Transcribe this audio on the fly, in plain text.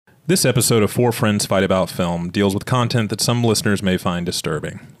This episode of Four Friends Fight About Film deals with content that some listeners may find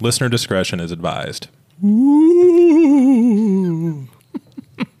disturbing. Listener discretion is advised.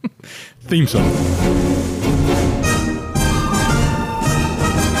 Theme song.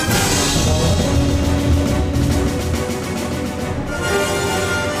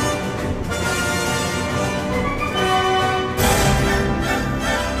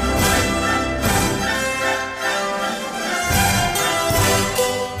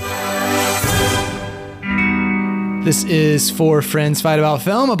 This is Four Friends Fight About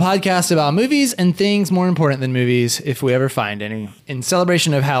Film, a podcast about movies and things more important than movies, if we ever find any. In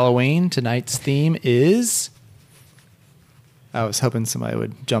celebration of Halloween, tonight's theme is... I was hoping somebody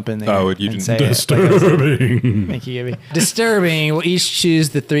would jump in there and say Disturbing. Thank you, Gibby. Disturbing. We'll each choose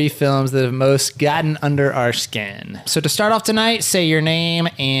the three films that have most gotten under our skin. So to start off tonight, say your name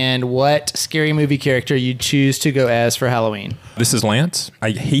and what scary movie character you choose to go as for Halloween. This is Lance.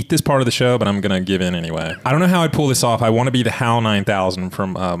 I hate this part of the show, but I'm going to give in anyway. I don't know how I'd pull this off. I want to be the HAL 9000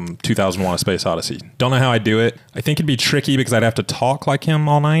 from 2001: A Space Odyssey. Don't know how I'd do it. I think it'd be tricky because I'd have to talk like him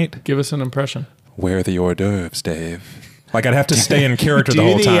all night. Give us an impression. Where are the hors d'oeuvres, Dave? Like, I'd have to stay in character the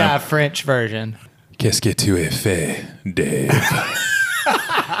whole time. Do the French version. Qu'est-ce que tu as fait, Dave?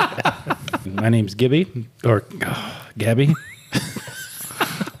 My name's Gibby, or Gabby.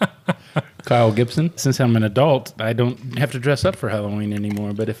 Kyle Gibson. Since I'm an adult, I don't have to dress up for Halloween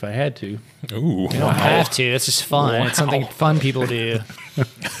anymore, but if I had to. Ooh. You don't have to. It's just fun. It's something fun people do.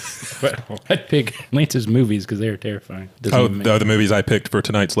 Well, I'd pick Lance's movies because they are terrifying. The movies I picked for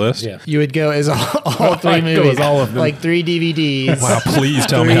tonight's list? Yeah. You would go as all three I'd go movies. as all of them. Like 3 DVDs. Wow, please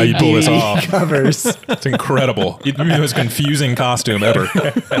tell me how you pull this DVD off. Covers. It's incredible. It'd be the most confusing costume ever.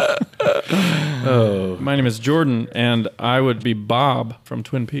 My name is Jordan, and I would be Bob from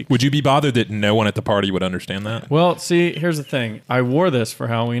Twin Peaks. Would you be bothered that no one at the party would understand that? Well, see, here's the thing. I wore this for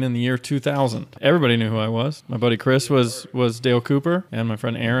Halloween in the year 2000. Everybody knew who I was. My buddy Chris was Dale Cooper, and my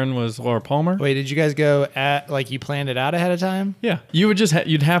friend Aaron was Laura Palmer. Wait, did you guys go at, like, you planned it out ahead of time? Yeah. You would just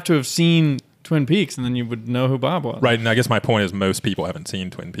you'd have to have seen Twin Peaks, and then you would know who Bob was. Right, and I guess my point is most people haven't seen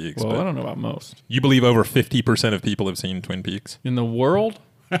Twin Peaks. Well, but I don't know about most. you believe over 50% of people have seen Twin Peaks? In the world?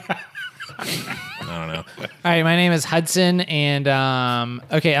 I don't know. All right, my name is Hudson, and,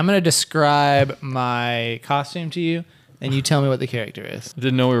 okay, I'm going to describe my costume to you, and you tell me what the character is.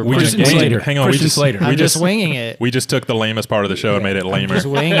 Didn't know we were We playing just a game. Slater. hang on. Christian Slater. I'm just winging it. We just took the lamest part of the show and made it lamer. Just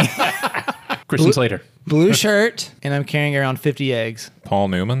winging it. Christian Slater. Blue shirt, and I'm carrying around 50 eggs. Paul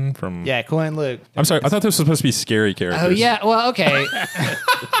Newman from... Yeah, Coy and Luke. I'm sorry, I thought this was supposed to be scary characters. Oh, yeah, well, okay.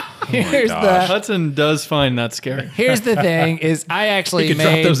 Here's gosh. Hudson does find that scary. Here's the thing, is I actually You could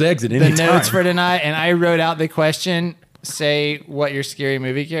drop made those eggs at the any notes time. for tonight, and I wrote out the question, say what your scary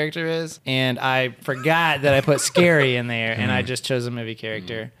movie character is, and I forgot that I put scary in there, and I just chose a movie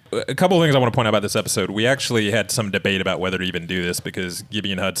character. A couple of things I want to point out about this episode. We actually had some debate about whether to even do this because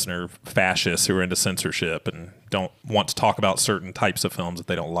Gibby and Hudson are fascists who are into censorship and don't want to talk about certain types of films that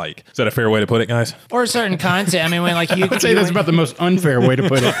they don't like. Is that a fair way to put it, guys? Or certain content. I mean, when like you I'd say that's about the most unfair way to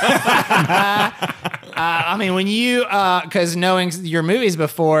put it. I mean, when you, because knowing your movies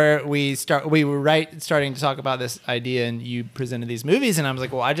before we were starting to talk about this idea, and you presented these movies, and I was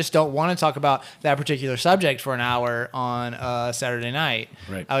like, well, I just don't want to talk about that particular subject for an hour on Saturday night.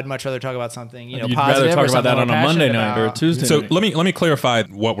 Right. I would much rather talk about something, You'd positive. rather talk or about that something on a we're Monday passionate night or a about. Tuesday So night. let me clarify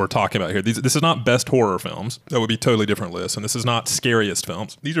what we're talking about here. This is not best horror films. That would be totally different lists. And this is not scariest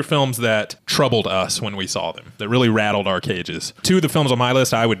films. These are films that troubled us when we saw them, that really rattled our cages. Two of the films on my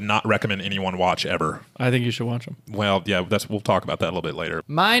list I would not recommend anyone watch ever. I think you should watch them. Well, yeah, we'll talk about that a little bit later.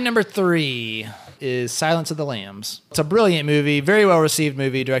 My number 3 is Silence of the Lambs. It's a brilliant movie, very well received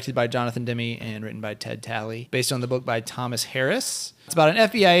movie, directed by Jonathan Demme and written by Ted Talley, based on the book by Thomas Harris. It's about an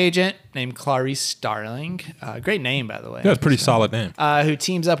FBI agent named Clarice Starling. Great name, by the way. Yeah, it's a pretty solid name. Who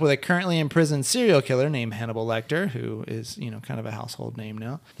teams up with a currently imprisoned serial killer named Hannibal Lecter, who is, kind of a household name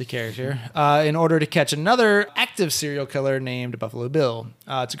now, the character, in order to catch another active serial killer named Buffalo Bill.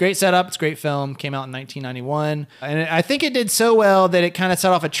 It's a great setup. It's a great film. Came out in 1991. And I think it did so well that it kind of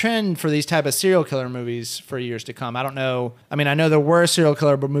set off a trend for these type of serial killer movies for years to come. I don't know. I mean, I know there were serial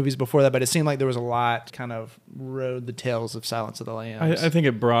killer movies before that, but it seemed like there was a lot kind of rode the tails of Silence of the Lambs. I think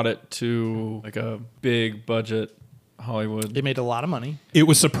it brought it to like a big budget Hollywood. It made a lot of money. It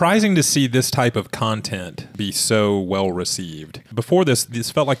was surprising to see this type of content be so well received. Before this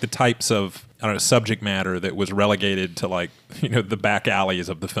felt like the types of subject matter that was relegated to like the back alleys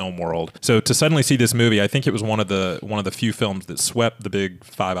of the film world. So to suddenly see this movie, I think it was one of the few films that swept the big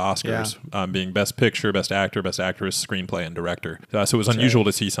 5 Oscars, being Best Picture, Best Actor, Best Actress, Screenplay, and Director. So it was unusual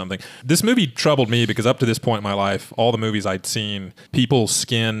to see something. This movie troubled me because up to this point in my life, all the movies I'd seen, people's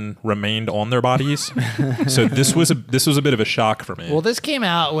skin remained on their bodies. So this was a bit of a shock for me. Well, this came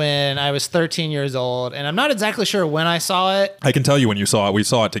out when I was 13 years old, and I'm not exactly sure when I saw it. I can tell you when you saw it. We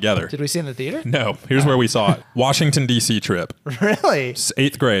saw it together. Did we see it in the theater? No. Here's where we saw it. Washington, D.C. trip. Really? It's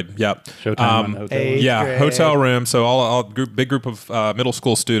 8th grade. Yep. Showtime on the hotel. Eighth Yeah, grade. hotel room. So big group of middle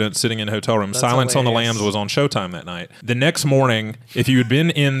school students sitting in hotel room. Silence on the hilarious. Lambs was on Showtime that night. The next morning, if you had been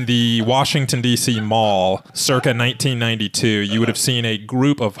in the Washington D.C. Mall circa 1992, you would have seen a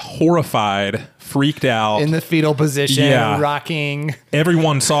group of horrified, freaked out. In the fetal position, Yeah. rocking.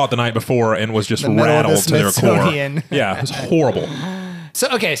 Everyone saw it the night before and was just The middle of the rattled to their core. Smithsonian. Yeah, it was horrible. So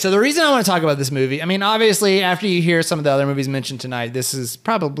the reason I want to talk about this movie, I mean, obviously, after you hear some of the other movies mentioned tonight, this is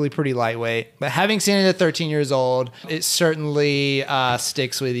probably pretty lightweight. But having seen it at 13 years old, it certainly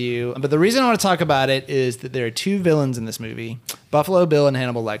sticks with you. But the reason I want to talk about it is that there are 2 villains in this movie, Buffalo Bill and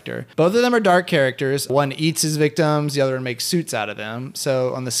Hannibal Lecter. Both of them are dark characters. One eats his victims, the other one makes suits out of them.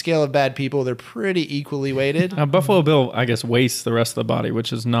 So on the scale of bad people, they're pretty equally weighted. Buffalo Bill, I guess, wastes the rest of the body,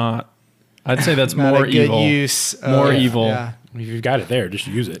 which is not. I'd say that's Not more a good evil. use. More evil. Yeah. If you've got it there, just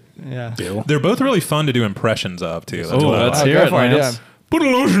use it. Yeah. Bill. They're both really fun to do impressions of, too. That's Oh, what I let's like. hear go it, for it, Lance. yeah. Put a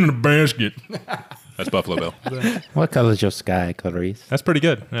lotion in the basket. That's Buffalo Bill. What color is your sky, Clarice? That's pretty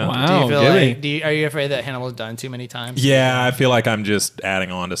good. Yeah. Wow, Do you feel Gibby. like, are you afraid that Hannibal's done too many times? Yeah, I feel like I'm just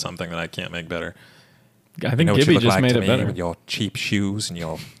adding on to something that I can't make better. I think Gibby just made it better. with your cheap shoes and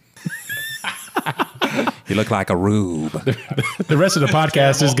your... You look like a rube. The rest of the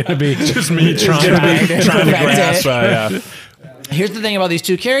podcast is going to be Just me trying to grasp. Yeah. Here's the thing about these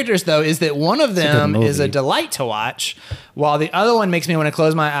 2 characters, though, is that one of them movie. is a delight to watch, while the other one makes me want to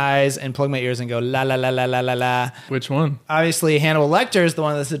close my eyes and plug my ears and go la la la la la la la. Which one? Obviously, Hannibal Lecter is the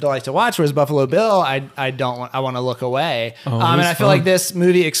one that's a delight to watch, whereas Buffalo Bill, I want to look away. And he's I feel fun. like this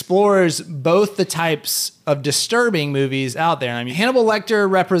movie explores both the types of disturbing movies out there. I mean, Hannibal Lecter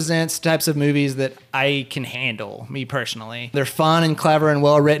represents types of movies that I can handle, me personally. They're fun and clever and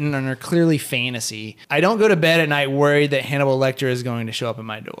well written and are clearly fantasy. I don't go to bed at night worried that Hannibal Lecter is going to show up at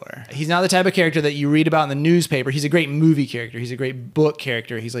my door. He's not the type of character that you read about in the newspaper. He's a great movie character. He's a great book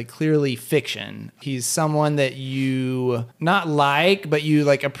character. He's like clearly fiction. He's someone that you not like, but you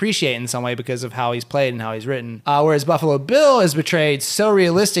like appreciate in some way because of how he's played and how he's written. Whereas Buffalo Bill is portrayed so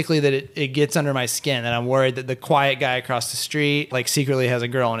realistically that it gets under my skin, that I'm worried that the quiet guy across the street like secretly has a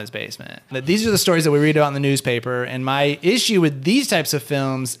girl in his basement. That these are the stories that we read about in the newspaper, and my issue with these types of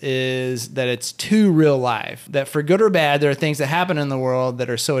films is that it's too real life. That for good or bad, there are things that happen in the world that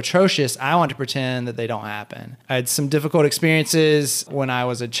are so atrocious, I want to pretend that they don't happen. I had some difficult experiences when I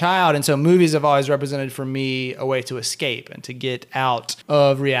was a child, and so movies have always represented for me a way to escape and to get out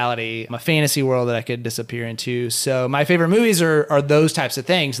of reality, a fantasy world that I could disappear into. So my favorite movies are those types of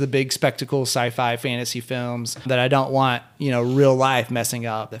things, the big spectacle sci-fi fantasy films that I don't want, real life messing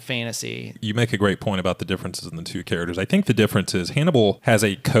up the fantasy. You make a great point about the differences in the 2 characters. I think the difference is Hannibal has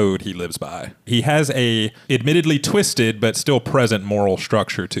a code he lives by. He has a admittedly twisted but still present moral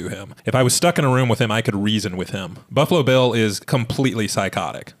structure to him. If I was stuck in a room with him, I could reason with him. Buffalo Bill is completely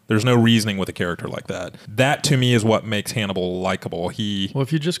psychotic. There's no reasoning with a character like that. That to me is what makes Hannibal likable. Well,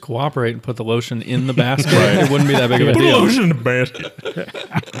 if you just cooperate and put the lotion in the basket, it wouldn't be that big of a Put a deal. lotion in the basket.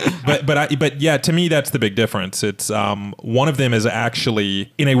 but yeah, to me that's the big difference. It's one of them is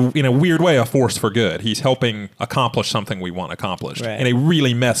actually in a weird way a force for good. He's helping accomplish something we want accomplished Right. in a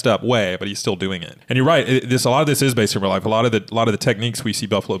really messed up way, but he's still doing it. And you're right. A lot of this is based in real life. A lot of the techniques we see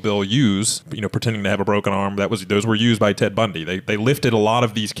Buffalo Bill use, pretending to have a broken arm, those were used by Ted Bundy. They lifted a lot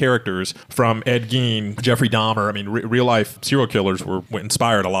of these characters from Ed Gein, Jeffrey Dahmer. I mean, real life serial killers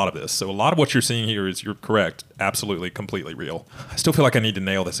inspired a lot of this. So a lot of what you're seeing here is, you're correct, absolutely, completely real. I still feel like I need to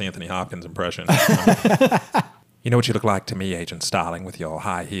nail this Anthony Hopkins impression. You know what you look like to me, Agent Starling, with your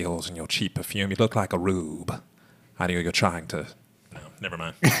high heels and your cheap perfume? You look like a rube. I know you're trying to... No, never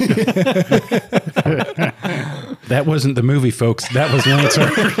mind. That wasn't the movie, folks. That was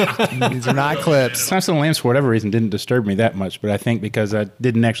Lancer. These are not clips. Silence of the Lambs, for whatever reason, didn't disturb me that much, but I think because I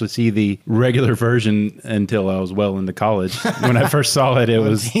didn't actually see the regular version until I was well into college. When I first saw it, it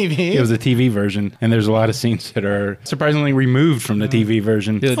was TV? It was a TV version, and there's a lot of scenes that are surprisingly removed from the TV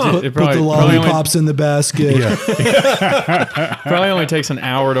version. It Put the probably lollipops in the basket. probably only takes an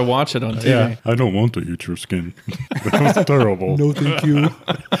hour to watch it on TV. I don't want to eat your skin. That's terrible. No, thank you.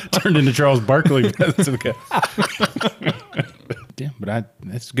 Turned into Charles Barkley. That's okay. Damn, but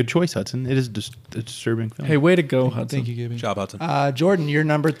that's a good choice, Hudson. It is just a disturbing film. Hey, way to go, Hudson. Thank you, Gibby. Job, Hudson. Jordan, your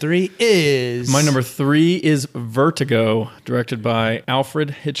number 3 is My number 3 is Vertigo, directed by Alfred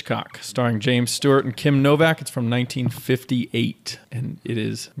Hitchcock, starring James Stewart and Kim Novak. It's from 1958, and it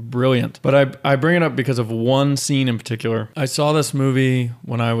is brilliant. But I bring it up because of one scene in particular. I saw this movie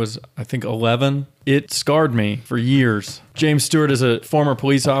when I was, I think, 11. It scarred me for years. James Stewart is a former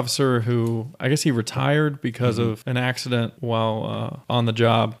police officer who, I guess he retired because of an accident while on the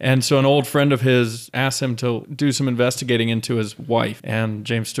job. And so an old friend of his asked him to do some investigating into his wife. And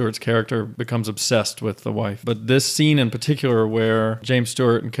James Stewart's character becomes obsessed with the wife. But this scene in particular where James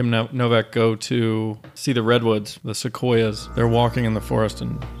Stewart and Kim Novak go to see the redwoods, the sequoias, they're walking in the forest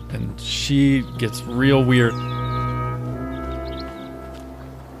and she gets real weird.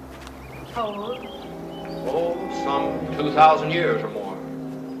 How old? Oh, some 2,000 years or more.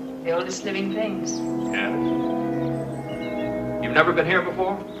 The oldest living things. Yes. You've never been here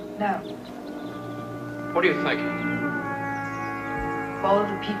before? No. What are you thinking? All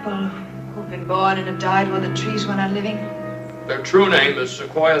the people who've been born and have died while the trees were not living. Their true name is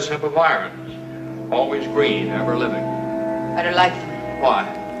Sequoia sempervirens. Always green, ever living. I don't like them. Why?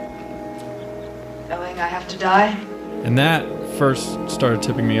 Knowing I have to die. And that first started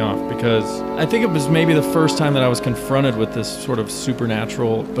tipping me off because I think it was maybe the first time that I was confronted with this sort of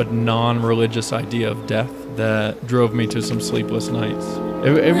supernatural but non-religious idea of death that drove me to some sleepless nights.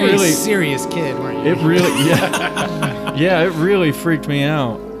 It Very really serious kid, weren't you? It really, yeah, it really freaked me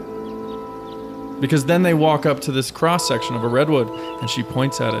out. Because then they walk up to this cross section of a redwood, and she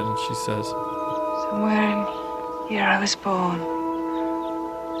points at it and she says, Somewhere in here I was born.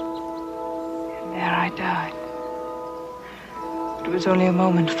 And there I died. It was only a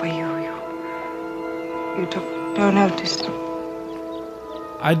moment for you. You took no notice.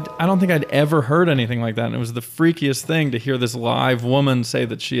 I don't think I'd ever heard anything like that, and it was the freakiest thing to hear this live woman say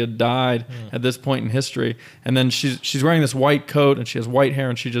that she had died at this point in history, and then she's wearing this white coat and she has white hair,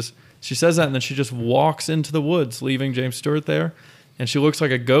 and she says that, and then she just walks into the woods, leaving James Stewart there, and she looks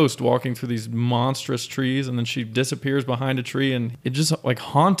like a ghost walking through these monstrous trees, and then she disappears behind a tree, and it just like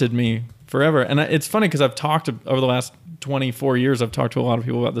haunted me forever. And it's funny because I've talked over the last 24 years, I've talked to a lot of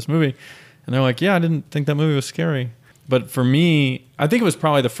people about this movie, and they're like, yeah, I didn't think that movie was scary. But for me, I think it was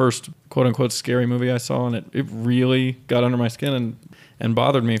probably the first quote-unquote scary movie I saw, and it really got under my skin and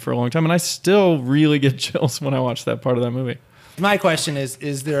bothered me for a long time. And I still really get chills when I watch that part of that movie. My question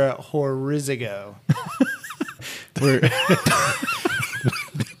is there a Horizigo?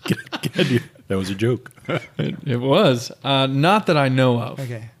 That was a joke. It was. Not that I know of.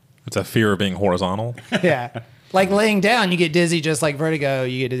 Okay. It's a fear of being horizontal. Yeah. Like laying down, you get dizzy just like Vertigo,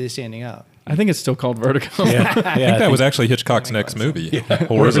 you get dizzy standing up. I think it's still called Vertigo. Yeah, I think that was actually Hitchcock's next movie.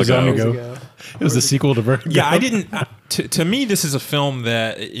 Horizigo. Horizigo. It was the sequel to Vertigo. Yeah, I didn't. To me, this is a film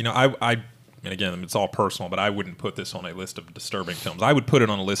that, you know, I and again, it's all personal, but I wouldn't put this on a list of disturbing films. I would put it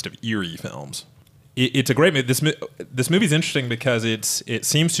on a list of eerie films. It's a great movie. This movie's interesting because it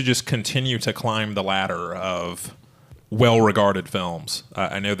seems to just continue to climb the ladder of well-regarded films.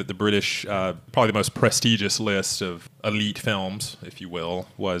 I know that the British, probably the most prestigious list of elite films, if you will,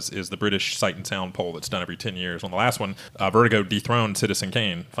 is the British Sight and Sound poll that's done every 10 years. On the last one, Vertigo dethroned Citizen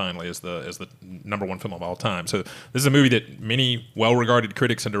Kane finally as the number one film of all time. So this is a movie that many well-regarded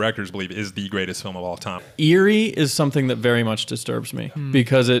critics and directors believe is the greatest film of all time. Eerie is something that very much disturbs me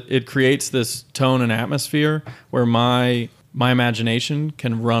because it creates this tone and atmosphere where my imagination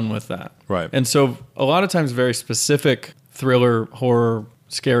can run with that. Right. And so a lot of times very specific thriller, horror,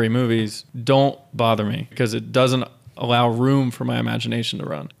 scary movies don't bother me because it doesn't allow room for my imagination to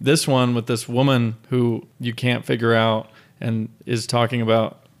run. This one with this woman who you can't figure out and is talking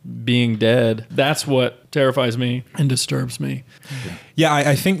about being dead, that's what terrifies me and disturbs me. Yeah,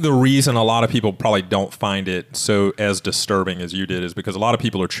 I think the reason a lot of people probably don't find it so as disturbing as you did is because a lot of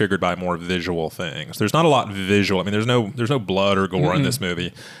people are triggered by more visual things. There's not a lot visual. I mean, there's no blood or gore in this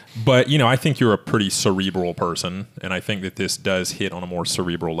movie. But, you know, I think you're a pretty cerebral person, and I think that this does hit on a more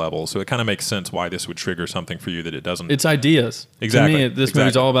cerebral level. So it kind of makes sense why this would trigger something for you that it doesn't. It's ideas. Exactly. To me, this Exactly.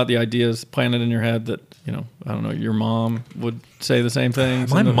 movie's all about the ideas planted in your head that, you know, I don't know, your mom would say the same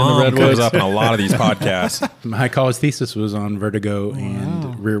things. My in the mom Redwoods. comes up in a lot of these podcasts. My college thesis was on Vertigo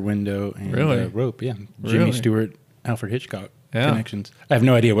and Rear Window and Really? Rope. Yeah, Really? Jimmy Stewart, Alfred Hitchcock Yeah. connections. I have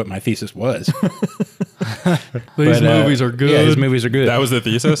no idea what my thesis was. These movies are good. Yeah, his movies are good. That was the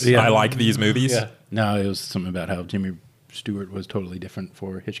thesis? Yeah. I like these movies? Yeah. No, it was something about how Jimmy Stewart was totally different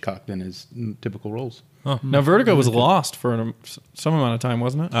for Hitchcock than his typical roles. Now, Vertigo was lost for some amount of time,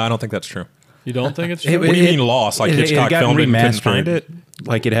 wasn't it? I don't think that's true. You don't think it's true? What do you mean lost? Like Hitchcock got filmed it and couldn't remastered. find it?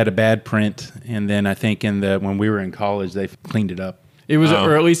 Like it had a bad print, and then I think when we were in college, they cleaned it up. It was,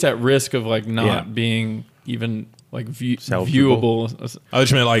 or at least at risk of like not Yeah. being even like Salvageable. viewable. I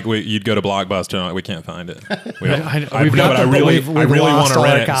just meant like you'd go to Blockbuster and like, we can't find it. We don't, we've got I the- really we've want lost to all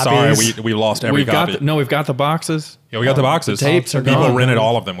rent our it. Sorry, copies. we lost every We've got copy. we've got the boxes. Yeah, we got the boxes. The tapes are People gone. rented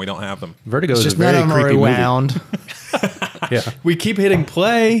all of them. We don't have them. Vertigo is Just a none very of them are creepy movie. rewound. Yeah. We keep hitting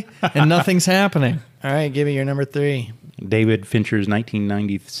play and nothing's happening. All right, give me your number 3. David Fincher's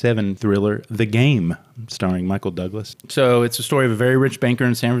 1997 thriller, The Game, starring Michael Douglas. So it's a story of a very rich banker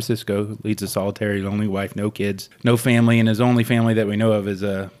in San Francisco who leads a solitary, lonely wife, no kids, no family, and his only family that we know of is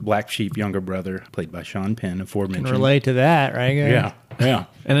a black sheep younger brother, played by Sean Penn, aforementioned. Can relate to that, right? guys? Yeah, yeah.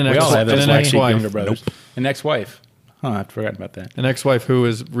 And an we all have those and an black sheep ex-wife. younger brothers. An ex-wife. Huh, I'd forgotten about that. An ex-wife who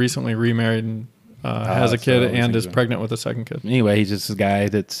is recently remarried and has a so kid I was and is thinking- pregnant with a second kid. Anyway, he's just a guy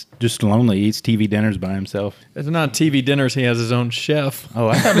that's just lonely. He eats TV dinners by himself. It's not TV dinners. He has his own chef. Oh,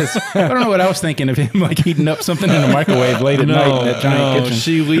 I thought I don't know what I was thinking of him, like heating up something in the microwave late at night in that giant kitchen.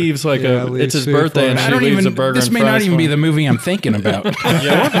 She leaves like Yeah, it's his leaves food birthday and for she him. I don't leaves even. a burger. This and may not fries even for be him. the movie I'm thinking about.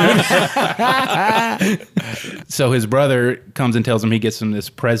 So his brother comes and tells him he gets him this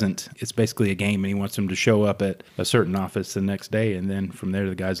present. It's basically a game, and he wants him to show up at a certain office the next day. And then from there,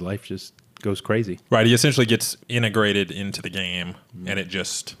 the guy's life just goes crazy. Right. He essentially gets integrated into the game, and it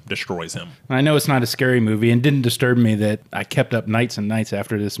just destroys him. I know it's not a scary movie, and didn't disturb me that I kept up nights and nights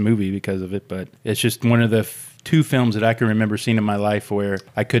after this movie because of it. But it's just one of the 2 films that I can remember seeing in my life where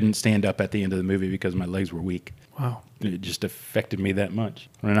I couldn't stand up at the end of the movie because my legs were weak. Wow. It just affected me that much.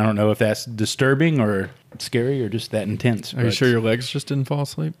 And I don't know if that's disturbing or scary or just that intense. Are you sure your legs just didn't fall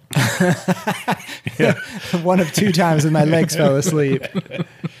asleep? One of 2 times when my legs fell asleep.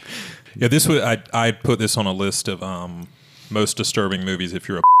 Yeah, this would I put this on a list of most disturbing movies if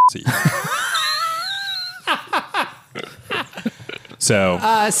you're a pussy. So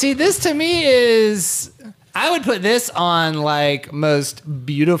See, this to me is... I would put this on like most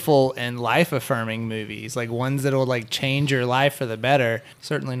beautiful and life affirming movies, like ones that will like change your life for the better.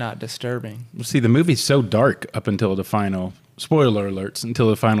 Certainly not disturbing. See, the movie's so dark up until the final, spoiler alerts, until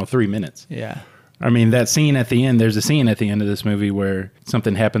the final 3 minutes. Yeah. I mean, that scene at the end, there's a scene at the end of this movie where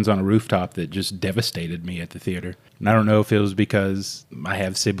something happens on a rooftop that just devastated me at the theater. And I don't know if it was because I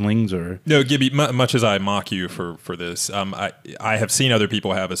have siblings or... no, Gibby. Much as I mock you for this, I have seen other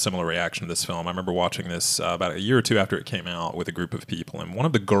people have a similar reaction to this film. I remember watching this about a year or 2 after it came out with a group of people, and one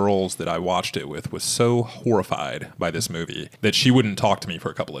of the girls that I watched it with was so horrified by this movie that she wouldn't talk to me for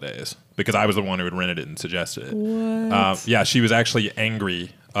a couple of days because I was the one who had rented it and suggested it. What? Yeah, she was actually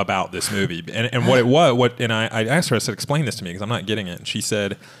angry about this movie, and what it was. And I asked her, I said, "Explain this to me because I'm not getting it." And she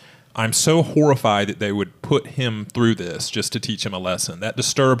said, "I'm so horrified that they would put him through this just to teach him a lesson." That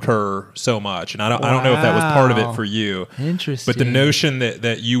disturbed her so much, and I don't know if that was part of it for you. Interesting. But the notion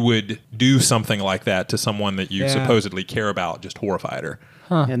that you would do something like that to someone that you Yeah. supposedly care about just horrified her.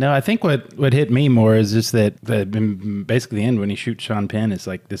 Yeah, no, I think what hit me more is just that basically the end when he shoots Sean Penn, it's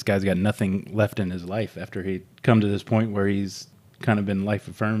like this guy's got nothing left in his life after he'd come to this point where he's kind of been life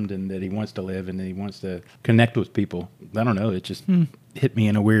affirmed and that he wants to live and that he wants to connect with people. I don't know. It just hit me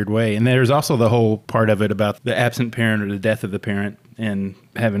in a weird way. And there's also the whole part of it about the absent parent or the death of the parent and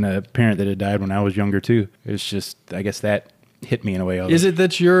having a parent that had died when I was younger too. It's just, I guess that hit me in a way. Is it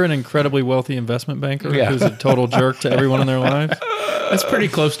that you're an incredibly wealthy investment banker Yeah. who's a total jerk to everyone in their lives? That's pretty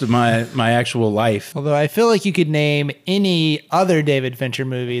close to my actual life. Although I feel like you could name any other David Fincher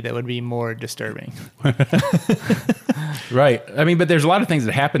movie that would be more disturbing. Right. I mean, but there's a lot of things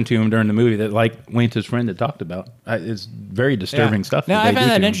that happened to him during the movie that, like Wayne's friend had talked about. It's very disturbing stuff. No, that I they find do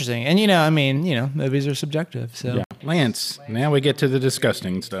that to him. interesting. And, movies are subjective. So Yeah. Lance, now we get to the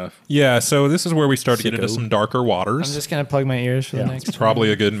disgusting stuff. Yeah, so this is where we start to get into Sicko. some darker waters. I'm just going to plug my ears for the next It's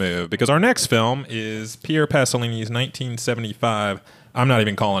probably a good move because our next film is Pierre Pasolini's 1975. I'm not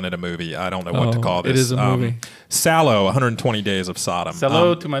even calling it a movie. I don't know what to Oh, call this. it is a movie. Salò, 120 Days of Sodom.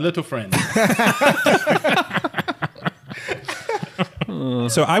 Hello to my little friend.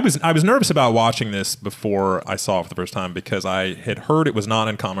 So I was nervous about watching this before I saw it for the first time because I had heard it was not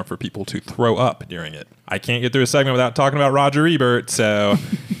uncommon for people to throw up during it. I can't get through a segment without talking about Roger Ebert. So,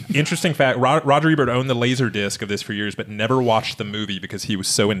 interesting fact: Roger Ebert owned the Laserdisc of this for years, but never watched the movie because he was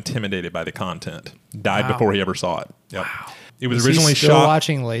so intimidated by the content. Died before he ever saw it. Yep. It was originally still shot.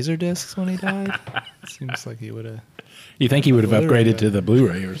 watching Laserdiscs when he died? Seems like he would have. You think he would have upgraded to the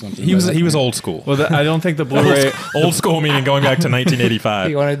Blu-ray or something? He was old school. Well, I don't think the Blu-ray. Old school meaning going back to 1985.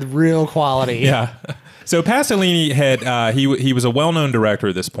 He wanted real quality. Yeah. So Pasolini had he was a well-known director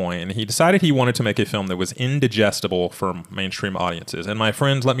at this point, and he decided he wanted to make a film that was indigestible for mainstream audiences. And my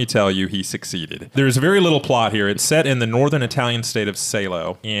friends, let me tell you, he succeeded. There's very little plot here. It's set in the northern Italian state of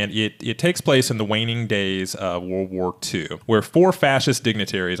Salo, and it takes place in the waning days of World War II, where 4 fascist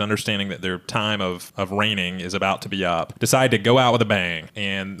dignitaries, understanding that their time of reigning is about to be up, decide to go out with a bang.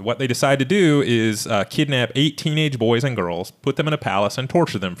 And what they decide to do is kidnap 8 teenage boys and girls, put them in a palace, and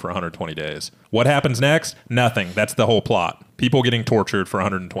torture them for 120 days. What happens next? Nothing. That's the whole plot. People getting tortured for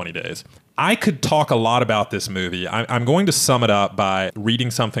 120 days. I could talk a lot about this movie. I'm going to sum it up by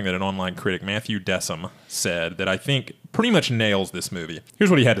reading something that an online critic, Matthew Dessem, said that I think pretty much nails this movie. Here's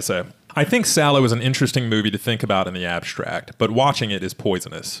what he had to say. I think Salo is an interesting movie to think about in the abstract, but watching it is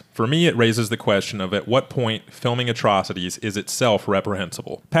poisonous. For me, it raises the question of at what point filming atrocities is itself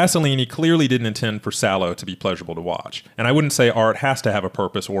reprehensible. Pasolini clearly didn't intend for Salo to be pleasurable to watch, and I wouldn't say art has to have a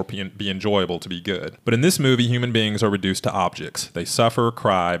purpose or be enjoyable to be good. But in this movie, human beings are reduced to objects. They suffer,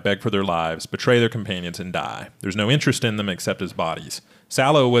 cry, beg for their lives, betray their companions, and die. There's no interest in them except as bodies.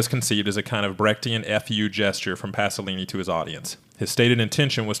 Salo was conceived as a kind of Brechtian FU gesture from Pasolini to his audience. His stated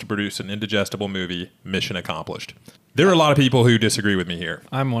intention was to produce an indigestible movie. Mission accomplished. There are a lot of people who disagree with me here.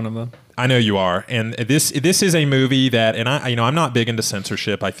 I'm one of them. I know you are, and this is a movie that, and I'm not big into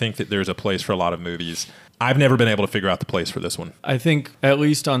censorship. I think that there's a place for a lot of movies. I've never been able to figure out the place for this one. I think, at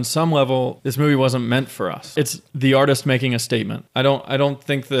least on some level, this movie wasn't meant for us. It's the artist making a statement. I don't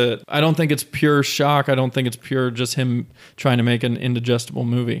think it's pure shock. I don't think it's pure just him trying to make an indigestible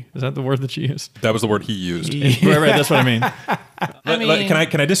movie. Is that the word that you used? That was the word he used. Right, that's what I mean.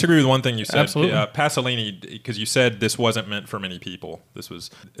 Can I disagree with one thing you said? Absolutely. Pasolini, because you said this wasn't meant for many people. This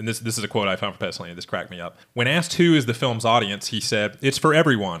is a quote I found from Pasolini. This cracked me up. When asked who is the film's audience, he said, "It's for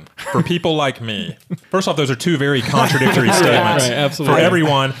everyone, for people like me." First off, those are two very contradictory statements. Right, absolutely. For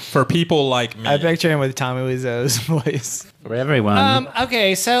everyone, for people like me. I picture him with Tommy Wiseau's voice. For everyone.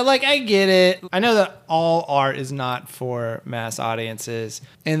 Okay, so like I get it. I know that all art is not for mass audiences,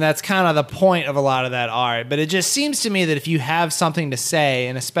 and that's kind of the point of a lot of that art. But it just seems to me that if you have something to say,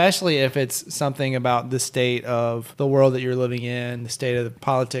 and especially if it's something about the state of the world that you're living in, the state of the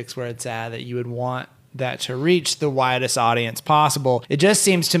politics where it's at, that you would want that to reach the widest audience possible. It just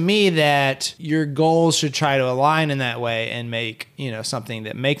seems to me that your goals should try to align in that way and make, something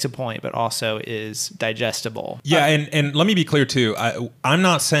that makes a point, but also is digestible. Yeah, and let me be clear too. I'm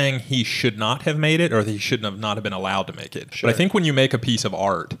not saying he should not have made it or that he should not have been allowed to make it. Sure. But I think when you make a piece of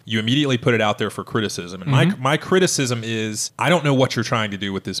art, you immediately put it out there for criticism. And my criticism is, I don't know what you're trying to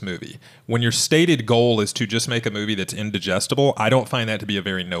do with this movie. When your stated goal is to just make a movie that's indigestible, I don't find that to be a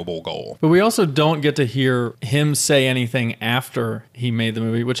very noble goal. But we also don't get to hear him say anything after he made the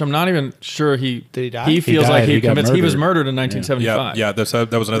movie, which I'm not even sure he... Did he die? He feels like he got commits... He was murdered. murdered in 1975. Yeah,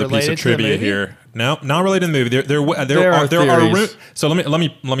 that was another piece Related of to the trivia movie? here. No, not related to the movie. There are theories. So let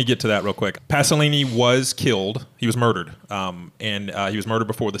me get to that real quick. Pasolini was killed. He was murdered, and he was murdered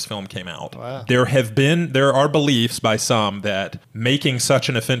before this film came out. Wow. There are beliefs by some that making such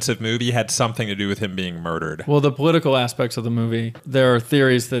an offensive movie had something to do with him being murdered. Well, the political aspects of the movie, there are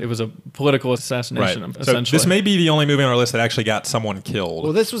theories that it was a political assassination, Right. So essentially. this may be the only movie on our list that actually got someone killed.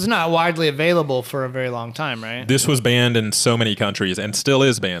 Well, this was not widely available for a very long time, right? This was banned in so many countries and still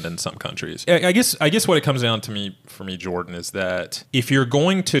is banned in some countries. I guess what it comes down to for me, Jordan, is that if you're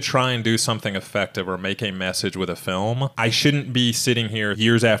going to try and do something effective or make a message with a film, I shouldn't be sitting here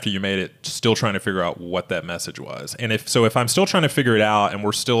years after you made it still trying to figure out what that message was. And if I'm still trying to figure it out and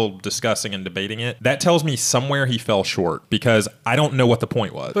we're still discussing and debating it, that tells me somewhere he fell short because I don't know what the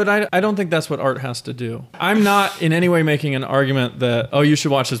point was. But I don't think that's what art has to do. I'm not in any way making an argument that, oh, you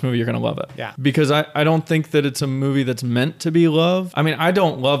should watch this movie, you're going to love it. Yeah. Because I don't think that it's a movie that's meant to be loved. I mean, I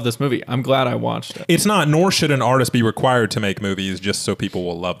don't love this movie. I'm glad I watched it. It's not, nor should an artist be required to make movies just so people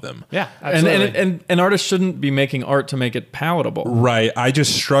will love them. Yeah, absolutely. And an artist shouldn't be making art to make it palatable. Right. I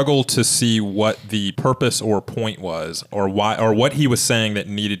just struggle to see what the purpose or point was, or why, or what he was saying that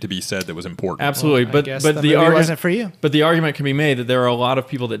needed to be said that was important. Absolutely. I guess the the movie argument wasn't for you. But the argument can be made that there are a lot of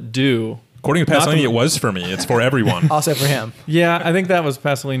people that do. According to Not Pasolini, the- it was for me. It's for everyone. Also for him. Yeah, I think that was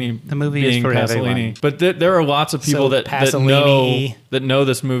Pasolini. The movie is being for Pasolini. everyone. But there are lots of people So that Pasolini- know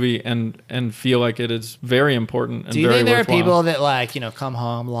this movie and feel like it is very important and Do you very think there are worthwhile. people that come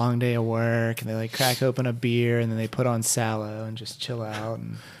home, long day of work, and they crack open a beer and then they put on Salo and just chill out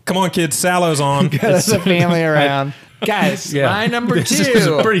and Come on, kids. Salo's on. get the family around? Guys, my number This two. is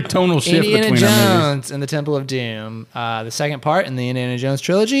a pretty tonal shift Indiana between our movies. Jones and the Temple of Doom. The second part in the Indiana Jones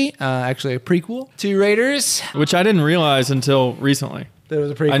trilogy. Actually a prequel to Raiders. Which I didn't realize until recently. That it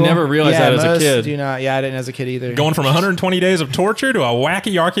was a prequel. I never realized that as a most kid. Do not. Yeah, I didn't as a kid either. Going from 120 days of torture to a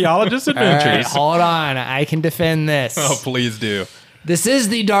wacky archaeologist All right, adventures. hold on. I can defend this. Oh, please do. This is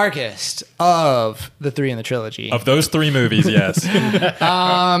the darkest of the three in the trilogy. Of those three movies, yes.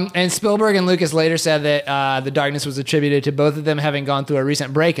 And Spielberg and Lucas later said that the darkness was attributed to both of them having gone through a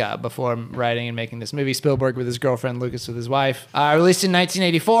recent breakup before writing and making this movie. Spielberg with his girlfriend, Lucas with his wife. Released in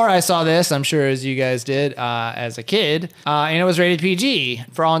 1984. I saw this, I'm sure as you guys did, as a kid. And it was rated PG.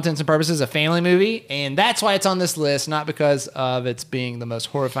 For all intents and purposes, a family movie. And that's why it's on this list, not because of its being the most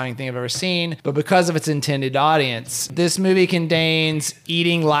horrifying thing I've ever seen, but because of its intended audience. This movie contains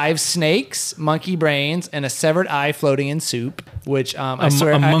eating live snakes, monkey brains, and a severed eye floating in soup, which I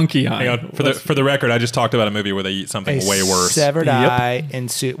swear... a monkey eye. Hang on. For the record, I just talked about a movie where they eat something way worse. Severed eye in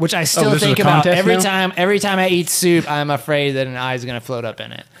soup, which I still this is think a about contest every now? time. Every time I eat soup, I'm afraid that an eye is going to float up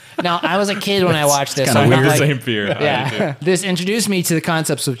in it. Now, I was a kid when I watched this. kinda I'm not weird. like- Same fear. I do Yeah. too. This introduced me to the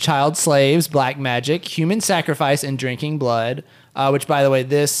concepts of child slaves, black magic, human sacrifice, and drinking blood. Which, by the way,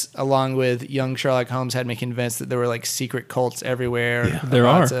 this, along with Young Sherlock Holmes, had me convinced that there were like secret cults everywhere. there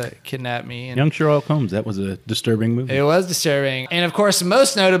about are. to kidnap me. And Young Sherlock Holmes. That was a disturbing movie. it was disturbing. And of course,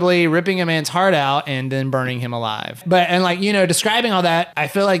 most notably, ripping a man's heart out and then burning him alive. Describing all that, I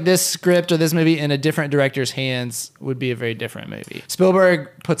feel like this script or this movie in a different director's hands would be a very different movie. Spielberg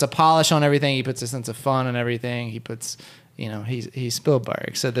puts a polish on everything. He puts a sense of fun on everything. He puts, he's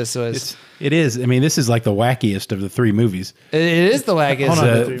Spielberg. So this was, It is. I mean, this is like the wackiest of the three movies. it is the wackiest. Hold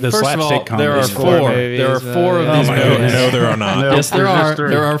on. The First of all, slapstick there are comedy. four. movies, There are four of oh these my No, movies. no, there are not. No. Yes, there There's are. just three.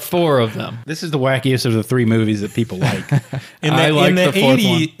 There are four of them. This is the wackiest of the three movies that people like. I like the fourth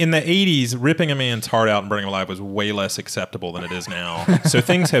one. In the 80s, ripping a man's heart out and burning him alive was way less acceptable than it is now. So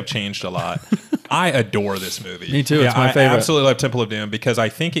things have changed a lot. I adore this movie. Me too, it's my favorite. I absolutely love Temple of Doom because I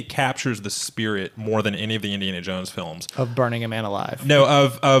think it captures the spirit more than any of the Indiana Jones films. Of burning a man alive. No,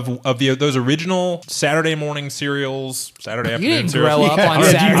 of those original Saturday morning serials, Saturday You afternoon didn't serials. grow up on Yeah,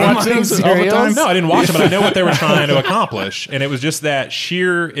 Saturday you watch morning those all the time? serials. No, I didn't watch them, but I know what they were trying to accomplish, and it was just that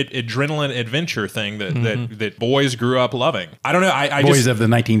sheer adrenaline adventure thing that boys grew up loving. I don't know. I Boys just, of the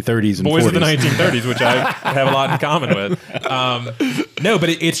 1930s and boys 40s. of the 1930s, which I have a lot in common with. No, but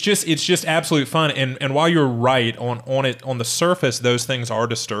it's just absolute fun. And while you're right on the surface, those things are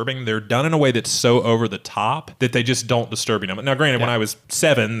disturbing. They're done in a way that's so over the top that they just don't disturb me. Now, granted, when I was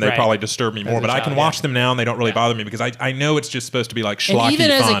 7, they Right. probably disturbed me more, a but I can child, watch them now and they don't really bother me because I know it's just supposed to be like And schlocky even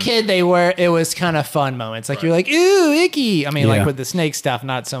as fun. a kid, it was kind of fun moments. Like you're like, ooh, icky. I mean, Yeah. like with the snake stuff,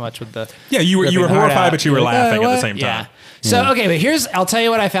 not so much with the. Yeah, you were ripping the heart horrified, out. but you were You're like, laughing "Oh, at the what?" same time. Yeah. So, okay, but I'll tell you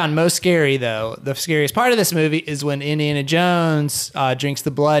what I found most scary, though. The scariest part of this movie is when Indiana Jones drinks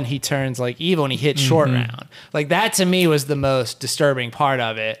the blood and he turns like evil and he hits short round. Like that to me was the most disturbing part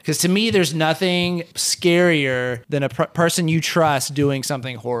of it. Because to me, there's nothing scarier than a person you trust doing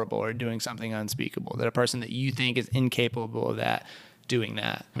something horrible or doing something unspeakable. That a person that you think is incapable of that. Doing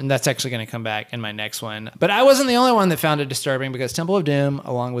that. And that's actually going to come back in my next one. But I wasn't the only one that found it disturbing because Temple of Doom,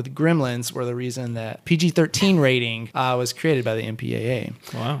 along with Gremlins, were the reason that PG-13 rating was created by the MPAA.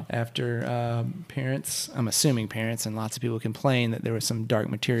 Wow. After parents, I'm assuming parents and lots of people complained that there was some dark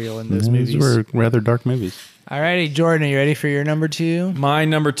material in those These movies. were rather dark movies. Alrighty, Jordan, are you ready for your number 2? My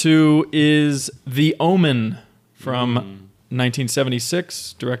number 2 is The Omen from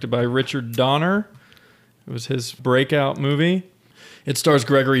 1976, directed by Richard Donner. It was his breakout movie. It stars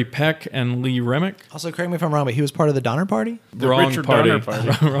Gregory Peck and Lee Remick. Also, correct me if I'm wrong, but he was part of the Donner Party? Wrong Richard party. Donner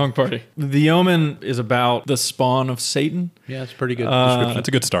Party. Wrong party. The Omen is about the spawn of Satan. Yeah, it's pretty good description. That's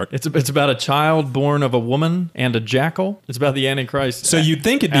a good start. It's about a child born of a woman and a jackal. It's about the Antichrist. So you'd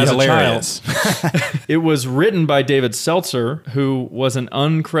think it'd be as a hilarious. It was written by David Seltzer, who was an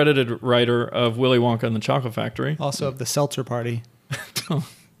uncredited writer of Willy Wonka and the Chocolate Factory. Also of the Seltzer Party.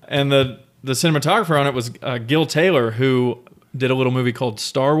 And the cinematographer on it was Gil Taylor, who did a little movie called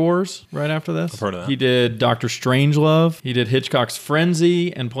Star Wars right after this. I've heard of that. He did Dr. Strangelove. He did Hitchcock's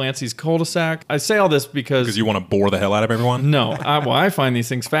Frenzy and Polanski's Cul-de-sac. I say all this Because you want to bore the hell out of everyone? No, I find these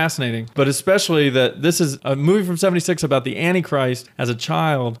things fascinating, but especially that this is a movie from '76 about the Antichrist as a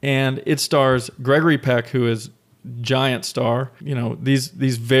child, and it stars Gregory Peck, who is giant star. You know, these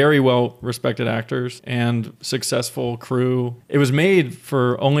very well respected actors and successful crew. It was made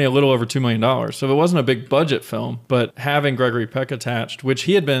for only a little over $2 million, so it wasn't a big budget film. But having Gregory Peck attached, which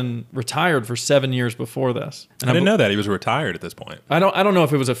he had been retired for 7 years before this, and I didn't know that. He was retired at this point. I don't know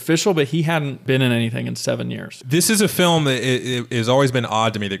if it was official, but he hadn't been in anything in 7 years. This is a film that it has always been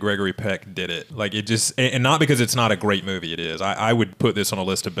odd to me that Gregory Peck did it. Like it just, and not because it's not a great movie. It is. I would put this on a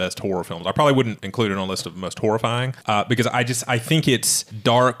list of best horror films. I probably wouldn't include it on a list of most horrifying terrifying because I think it's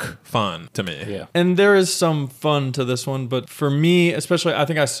dark fun to me. Yeah. And there is some fun to this one, but for me, especially, I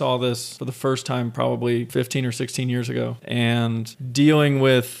think I saw this for the first time probably 15 or 16 years ago, and dealing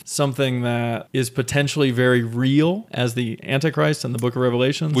with something that is potentially very real as the Antichrist and the Book of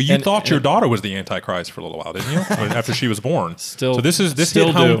Revelation. Well, you thought your daughter was the Antichrist for a little while, didn't you? After she was born. Still, so this still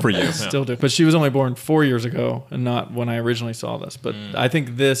hit home do. for you. Yeah. Still do. But she was only born 4 years ago, and not when I originally saw this. But I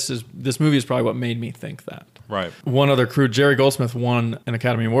think this movie is probably what made me think that. Right. One other crew, Jerry Goldsmith won an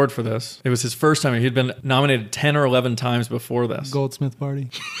Academy Award for this. It was his first time. He'd been nominated 10 or 11 times before this. Goldsmith party.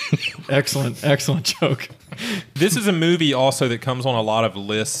 Excellent joke. This is a movie also that comes on a lot of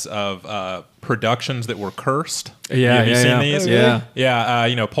lists of productions that were cursed. Have you seen these?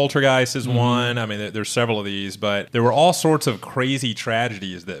 Yeah. Poltergeist is one. I mean, there's several of these, but there were all sorts of crazy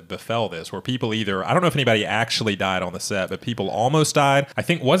tragedies that befell this, where people either, I don't know if anybody actually died on the set, but people almost died. I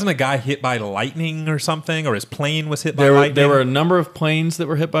think, wasn't a guy hit by lightning or something, or his plane was hit by lightning? There were a number of planes that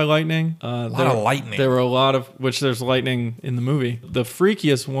were hit by lightning. A lot of lightning. There were a lot of, which there's lightning in the movie. The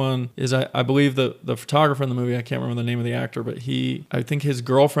freakiest one is, I believe, the photographer in the movie, I can't remember the name of the actor, but I think his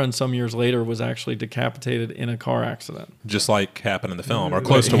girlfriend some years later was actually decapitated in a car accident. Just like happened in the film, or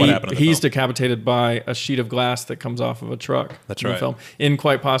close to what happened in the film. He's decapitated by a sheet of glass that comes off of a truck. That's in right. The film, in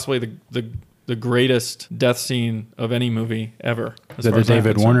quite possibly the greatest death scene of any movie ever. Is that the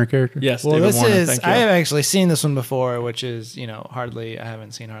David Warner character? Yes, Well, David this Warner. is. Thank you. I have actually seen this one before, which is I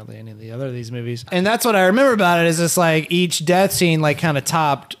haven't seen hardly any of the other of these movies, and that's what I remember about it. Is just like each death scene like kind of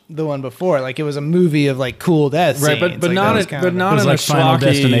topped the one before. Like it was a movie of like cool death Right, scenes. but Like, not that was it, kind but of- not It was in like a Final schlocky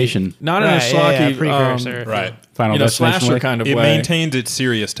Destination. not in a Right, yeah, schlocky precursor. Right. Final Destination. slasher like- kind of It way. maintained its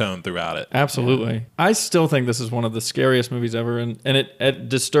serious tone throughout it. Absolutely. I still think this is one of the scariest movies ever, and it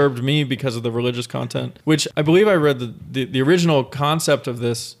disturbed me because of the religious content, which I believe I read the original concept of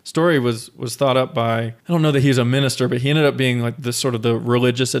this story was thought up by, I don't know that he's a minister, but he ended up being like this sort of the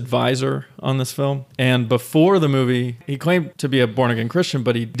religious advisor on this film. And before the movie, he claimed to be a born-again Christian,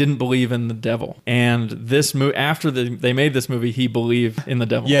 but he didn't believe in the devil. And this movie, after they made this movie, he believed in the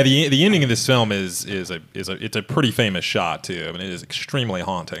devil. Yeah, the ending of this film is a pretty famous shot too. I mean, it is extremely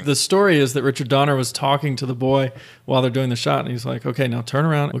haunting. The story is that Richard Donner was talking to the boy while they're doing the shot, and he's like, "Okay, now turn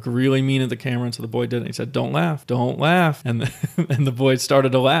around, look really mean at the camera." And so the boy did it. He said, "Don't laugh, don't laugh," and the boy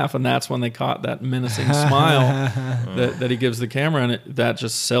started to laugh, and that's when they caught that menacing smile that he gives the camera, and that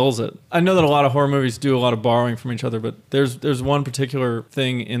just sells it. I know that a lot of horror movies do a lot of borrowing from each other, but there's one particular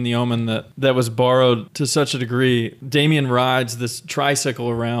thing in The Omen that was borrowed to such a degree. Damien rides this tricycle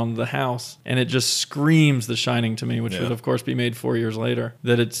around the house, and it just screams The Shining to me, which would of course be made 4 years later.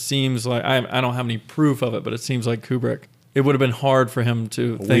 That it seems like I don't have any proof of it, but it seems like Kubrick. It would have been hard for him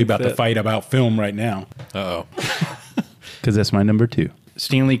to think We about that, to fight about film right now. Uh-oh. Because that's my number 2.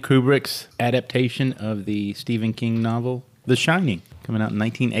 Stanley Kubrick's adaptation of the Stephen King novel, The Shining, coming out in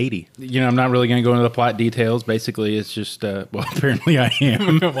 1980. I'm not really going to go into the plot details. Basically, it's just, apparently I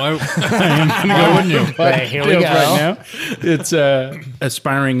am. Why, Why wouldn't you? Right, here we go. Right now. It's a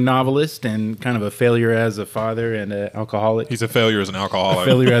aspiring novelist and kind of a failure as a father and an alcoholic. He's a failure as an alcoholic.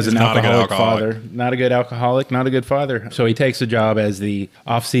 Failure as He's an not a good alcoholic alcoholic. father. Not a good alcoholic, not a good father. So he takes a job as the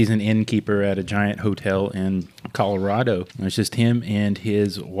off-season innkeeper at a giant hotel in Colorado. And it's just him and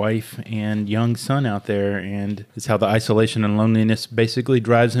his wife and young son out there, and it's how the isolation and loneliness basically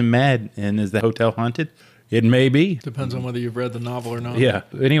drives him mad. And is the hotel haunted? It may be. depends on whether you've read the novel or not. Yeah.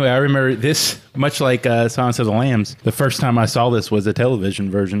 Anyway, I remember this, much like Silence of the Lambs. The first time I saw this was a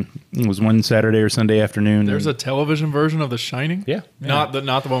television version. It was one Saturday or Sunday afternoon. There's a television version of The Shining. Yeah. Not the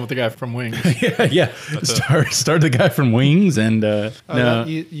one with the guy from Wings. yeah. Start the guy from Wings and no,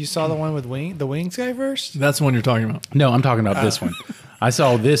 You saw the one with the Wings guy first? That's the one you're talking about. no, I'm talking about this one. I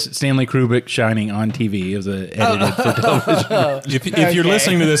saw this Stanley Kubrick Shining on TV. It was edited for television. If you're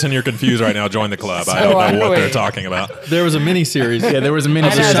listening to this and you're confused right now, join the club. I don't know what they're talking about. There was a miniseries. Yeah, there was a mini I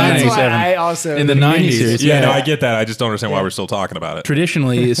know, series in that's why 97. I also In the 90s. Miniseries, Yeah, no, I get that. I just don't understand why we're still talking about it.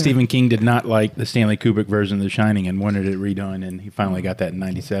 Traditionally, Stephen King did not like the Stanley Kubrick version of The Shining and wanted it redone, and he finally got that in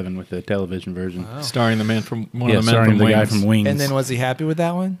 97 with the television version. Starring the man from one Yeah, of the men starring from the Wings. guy from Wings. And then was he happy with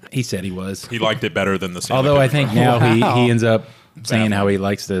that one? he said he was. He liked it better than the Stanley Although I Kubrick think version. now he ends up saying how he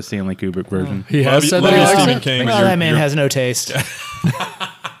likes the Stanley Kubrick version. He Love has you- said love that. you, he likes Stephen it? King. Well, You're- that man you're- has no taste.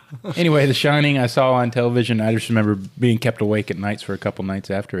 Anyway, The Shining I saw on television. I just remember being kept awake at nights for a couple nights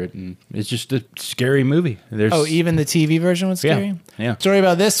after it, and it's just a scary movie. There's Even the TV version was scary? Yeah. Story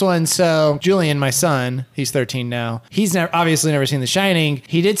about this one. So Julian, my son, he's 13 now. He's obviously never seen The Shining.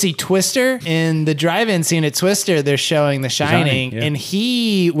 He did see Twister. In the drive-in scene at Twister, they're showing The Shining, yeah. and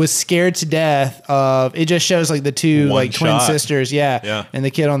he was scared to death of, it just shows like the two One like twin shot. sisters, Yeah. and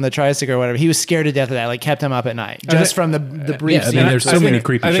the kid on the tricycle or whatever. He was scared to death of that, like kept him up at night. Just from the brief yeah, I scene. mean, there's so many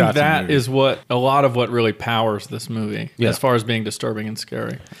creepy I shots. think in the that movie. is what a lot of what really powers this movie, Yeah. as far as being disturbing and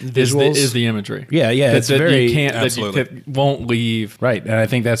scary, Visuals? is the imagery. Yeah, yeah, That, it's that very- you can't, Absolutely. that won't leave. Right, and I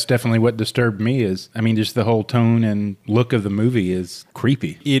think that's definitely what disturbed me. Is I mean, just the whole tone and look of the movie is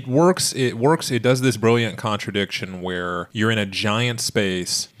creepy. It works. It does this brilliant contradiction where you're in a giant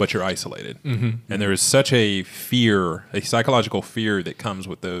space, but you're isolated. And there is such a fear, a psychological fear that comes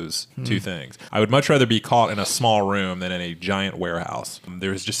with those two things. I would much rather be caught in a small room than in a giant warehouse.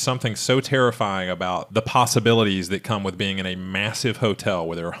 There's just something so terrifying about the possibilities that come with being in a massive hotel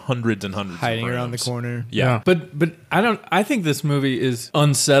where there are hundreds and hundreds hiding of around the rooms. corner. Yeah. But I think this movie is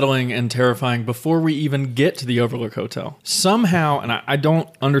unsettling and terrifying before we even get to the Overlook Hotel. Somehow, and I don't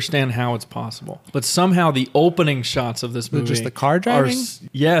understand how it's possible, but somehow the opening shots of this movie just the car driving?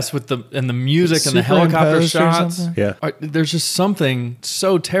 yes, with the music and the helicopter Superimposed or shots. something? Yeah. There's just something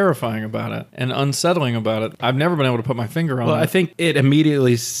so terrifying about it and unsettling about it. I've never been able to put my finger on Well, it. I think it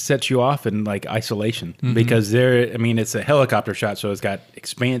immediately sets you off in like isolation because it's a helicopter shot, so it's got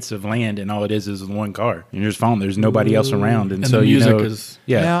expanse of land, and all it is one car. And you're just following. There's nobody else around, and And so the music you know, is-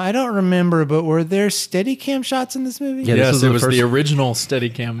 yeah. Now, I don't remember, but were there steady cam shots in this movie? Yeah, this yes, was it the was first- the original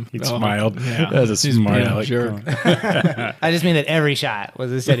Steadicam. He Oh, smiled. Yeah. That was a He's smart being a aleck. jerk. I just mean that every shot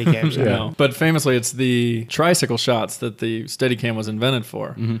was a steady cam shot. No. But famously, it's the tricycle shots that the Steadicam was invented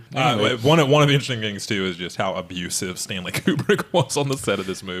for. One of the interesting things too is just how abusive Stanley Kubrick was on the set of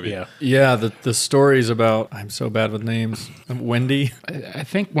this movie. Yeah. Yeah, the stories about, I'm so bad with names, Wendy. I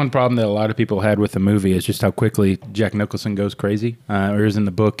think one problem that a lot of people had with the movie is just how quickly Jack Nicholson goes crazy. Whereas in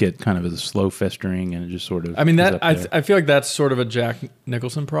the book, it kind of is a slow festering and it just sort of. I mean, is that up there. I feel like that's sort of a Jack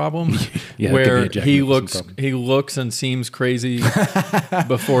Nicholson problem, Yeah, it could be a where Jack he Nicholson looks and seems crazy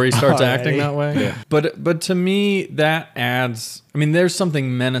before he starts acting that way. But to me, that adds. I mean, there's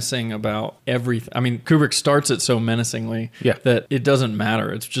something menacing about everything. I mean, Kubrick starts it so menacingly that it doesn't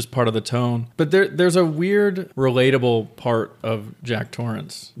matter. It's just part of the tone. But there's a weird, relatable part of Jack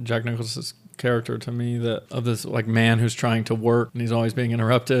Torrance, Jack Nicholson's character to me, that of this like man who's trying to work and he's always being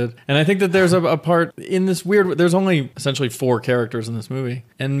interrupted. And I think that there's a part in this weird, there's only essentially 4 characters in this movie,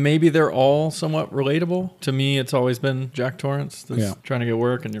 and maybe they're all somewhat relatable. To me, it's always been Jack Torrance that's trying to get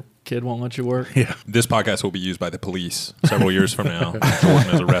work and your kid won't let you work. Yeah. This podcast will be used by the police several years from now.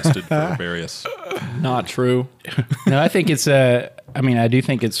 Jordan is arrested for various. Not true. No, I think it's I do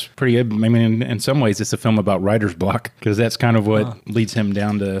think it's pretty good. I mean, in some ways, it's a film about writer's block because that's kind of what leads him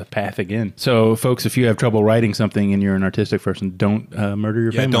down the path again. So, folks, if you have trouble writing something and you're an artistic person, don't murder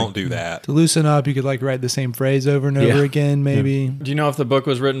your Yeah, family. don't do that. To loosen up, you could like write the same phrase over and over again, maybe. Do you know if the book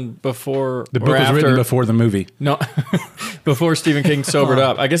was written before The or book was after? written before the movie. No, before Stephen King sobered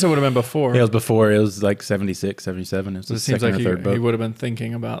up. I guess it would have been before. Yeah, it was before. It was like 76, 77. It was the It seems second like or third he book. would have been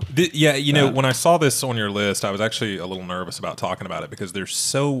thinking about. Yeah, you know, when I saw this on your list, I was actually a little nervous about talking about it because there's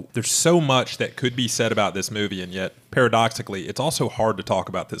so much that could be said about this movie, and yet paradoxically, it's also hard to talk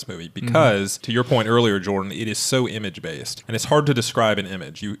about this movie because, to your point earlier, Jordan, it is so image based, and it's hard to describe an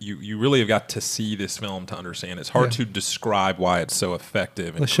image. You really have got to see this film to understand. It's hard to describe why it's so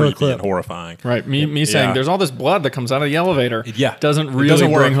effective and Let's show a creepy clip. and horrifying. Right, me saying Yeah. there's all this blood that comes out of the elevator. Yeah. doesn't It really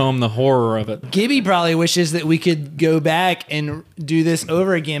doesn't bring work. home the horror of it. Gibby probably wishes that we could go back and do this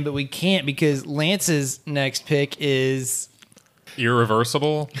over again, but we can't because Lance's next pick is.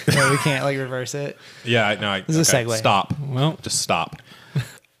 Irreversible. No, we can't like reverse it. Yeah, This is a segue. Stop. Well, Just stop.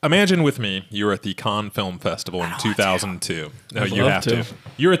 Imagine with me, you were at the Cannes Film Festival in 2002. No, you love have to. to.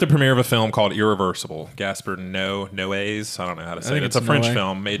 You're at the premiere of a film called Irreversible. Gaspar Noé's, I don't know how to say think it. It's a it's French Noé.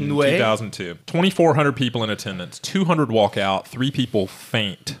 film made in Noé? 2002. 2,400 people in attendance. 200 walk out. 3 people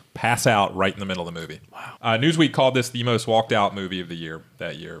faint, pass out right in the middle of the movie. Wow. Newsweek called this the most walked out movie of the year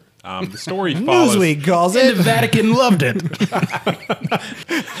that year. The story follows. Newsweek calls And it. the Vatican loved it.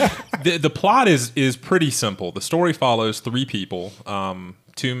 The plot is pretty simple. The story follows 3 people.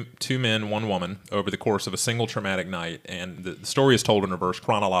 two men, one woman, over the course of a single traumatic night, and the story is told in reverse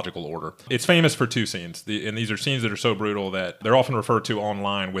chronological order. It's famous for two scenes, and these are scenes that are so brutal that they're often referred to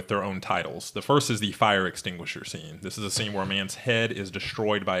online with their own titles. The first is the fire extinguisher scene. This is a scene where a man's head is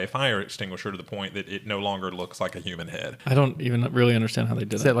destroyed by a fire extinguisher to the point that it no longer looks like a human head. I don't even really understand how they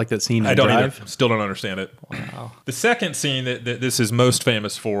did Is that like that scene in I don't Drive? either. Still don't understand it. Wow. The second scene that this is most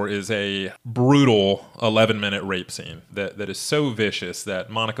famous for is a brutal 11-minute rape scene that is so vicious that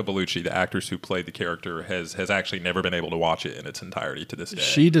Monica Bellucci, the actress who played the character, has actually never been able to watch it in its entirety to this day.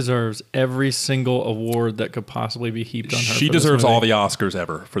 She deserves every single award that could possibly be heaped on her. She deserves all the Oscars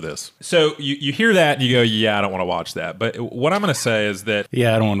ever for this. So you hear that and you go, yeah, I don't want to watch that. But what I'm going to say is that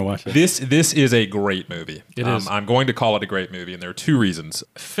Yeah, I don't want to watch it. this is a great movie. It is. I'm going to call it a great movie, and there are two reasons.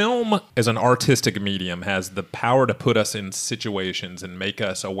 Film as an artistic medium has the power to put us in situations and make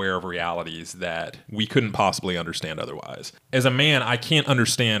us aware of realities that we couldn't possibly understand otherwise. As a man, I can't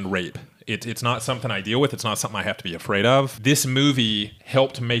understand rape. It's not something I deal with. It's not something I have to be afraid of. This movie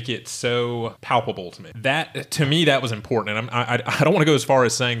helped make it so palpable to me. To me, that was important. And I don't want to go as far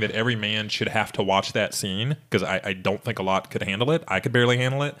as saying that every man should have to watch that scene, because I don't think a lot could handle it. I could barely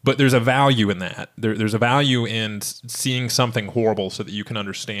handle it. But there's a value in that. There's a value in seeing something horrible so that you can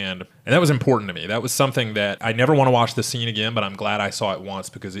understand. And that was important to me. That was something that I never want to watch the scene again, but I'm glad I saw it once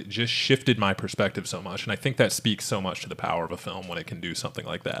because it just shifted my perspective so much. And I think that speaks so much to the power of a film when it can do something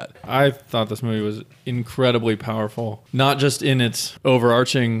like that. I thought this movie was incredibly powerful, not just in its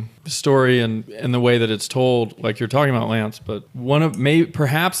overarching story and the way that it's told, like you're talking about, Lance, but one of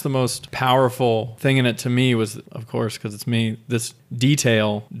perhaps the most powerful thing in it to me was, of course, because it's me, this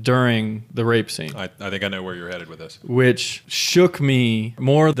detail during the rape scene. I think I know where you're headed with this. Which shook me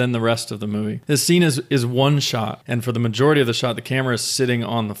more than the rest of the movie. This scene is one shot, and for the majority of the shot, the camera is sitting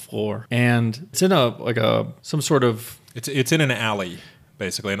on the floor, and it's in some sort of... It's in an alley.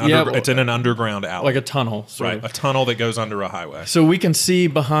 Basically, it's in an underground alley. Like a tunnel, right? A tunnel that goes under a highway. So we can see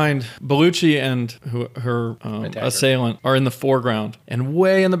behind Bellucci and her assailant are in the foreground. And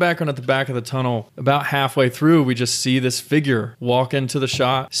way in the background at the back of the tunnel, about halfway through, we just see this figure walk into the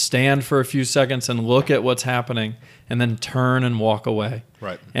shot, stand for a few seconds and look at what's happening, and then turn and walk away.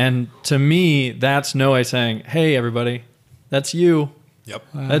 Right. And to me, that's Noé saying, hey, everybody, that's you. Yep.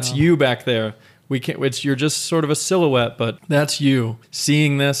 Wow. That's you back there. You're just sort of a silhouette, but that's you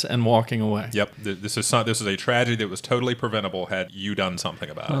seeing this and walking away. Yep. This is a tragedy that was totally preventable had you done something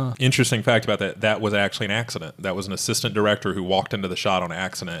about it. Interesting fact about that was actually an accident. That was an assistant director who walked into the shot on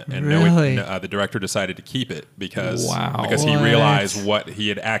accident, and the director decided to keep it because he realized what he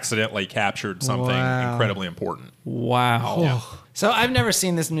had accidentally captured something incredibly important. Wow. Yeah. So I've never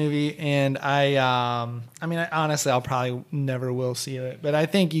seen this movie, and honestly, I'll probably never will see it. But I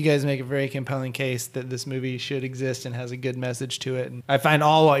think you guys make a very compelling case that this movie should exist and has a good message to it. And I find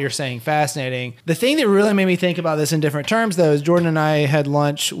all what you're saying fascinating. The thing that really made me think about this in different terms, though, is Jordan and I had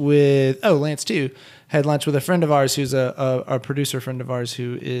lunch with Lance too. Had lunch with a friend of ours who's a producer friend of ours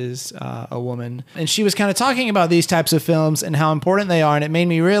who is a woman. And she was kind of talking about these types of films and how important they are. And it made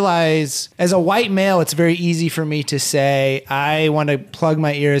me realize, as a white male, it's very easy for me to say, I want to plug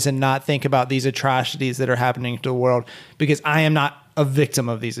my ears and not think about these atrocities that are happening to the world because I am not a victim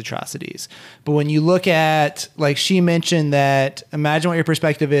of these atrocities. But when you look at, like she mentioned, that imagine what your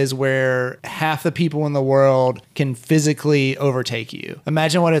perspective is where half the people in the world can physically overtake you.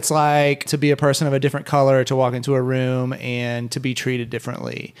 Imagine what it's like to be a person of a different color, to walk into a room and to be treated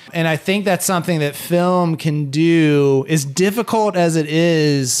differently. And I think that's something that film can do, as difficult as it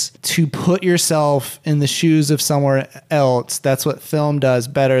is to put yourself in the shoes of someone else. That's what film does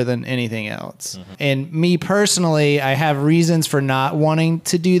better than anything else. Mm-hmm. And me personally, I have reasons for not wanting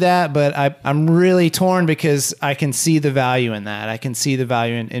to do that, but I'm really torn because I can see the value in that. I can see the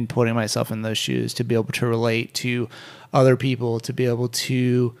value in putting myself in those shoes, to be able to relate to other people, to be able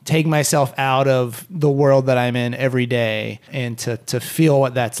to take myself out of the world that I'm in every day and to feel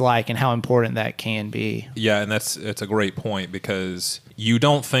what that's like and how important that can be. Yeah, and it's a great point because you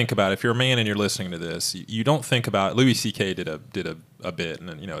don't think about, if you're a man and you're listening to this, you don't think about, Louis C.K. did a bit,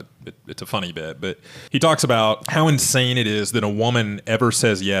 and it's a funny bit, but he talks about how insane it is that a woman ever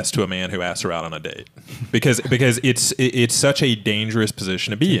says yes to a man who asks her out on a date, because it's such a dangerous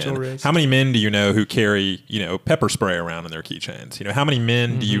position to be in. Risk. How many men do you know who carry pepper spray around in their keychains? How many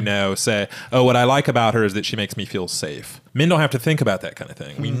men do you know say, oh, what I like about her is that she makes me feel safe? Men don't have to think about that kind of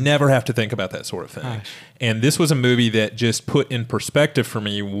thing. We never have to think about that sort of thing. Gosh. And this was a movie that just put in perspective for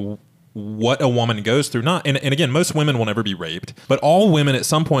me what a woman goes through. Not and again, most women will never be raped, but all women at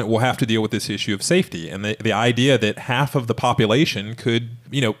some point will have to deal with this issue of safety and the idea that half of the population could,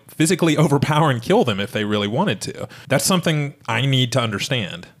 physically overpower and kill them if they really wanted to. That's something I need to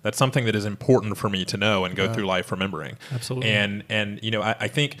understand. That's something that is important for me to know and go through life remembering. Absolutely. And I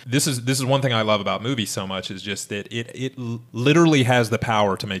think this is one thing I love about movies so much is just that it literally has the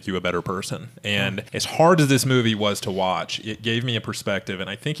power to make you a better person. And as hard as this movie was to watch, it gave me a perspective, and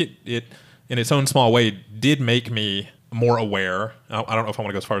I think it in its own small way did make me more aware. I don't know if I want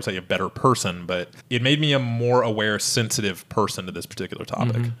to go as far as say a better person, but it made me a more aware, sensitive person to this particular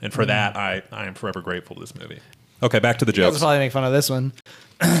topic. And for that, I am forever grateful to this movie. Okay, back to the I'll jokes. probably make fun of this one.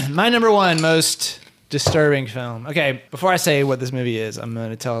 My number one most disturbing film. Okay, before I say what this movie is, I'm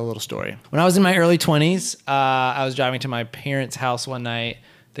going to tell a little story. When I was in my early 20s, I was driving to my parents' house one night.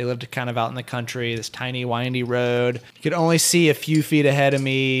 They lived kind of out in the country, this tiny, windy road. You could only see a few feet ahead of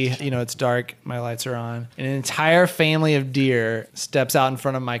me. It's dark. My lights are on. An entire family of deer steps out in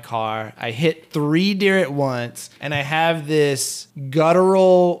front of my car. I hit 3 deer at once, and I have this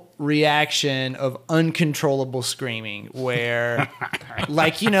guttural reaction of uncontrollable screaming where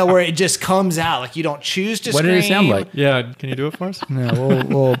where it just comes out, like you don't choose to What scream. did it sound like? Yeah, can you do it for us? No,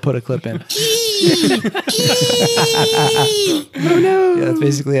 we'll put a clip in. Yeah, that's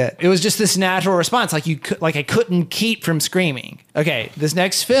basically it. It was just this natural response, like I couldn't keep from screaming. Okay, this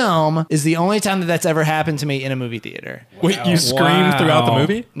next film is the only time that's ever happened to me in a movie theater. Wait, you screamed throughout the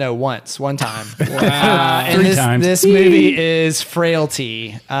movie? No, one time. Wow. 3 times. This movie is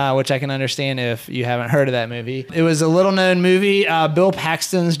Frailty, which I can understand if you haven't heard of that movie. It was a little known movie, Bill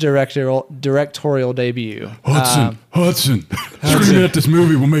Paxton's directorial debut. Hudson, screaming at this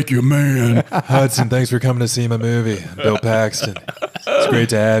movie will make you a man. Hudson, thanks for coming to see my movie. Bill Paxton. It's great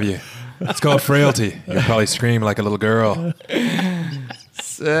to have you. It's called Frailty. You'll probably scream like a little girl.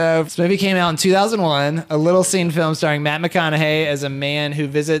 This movie came out in 2001, a little scene film starring Matt McConaughey as a man who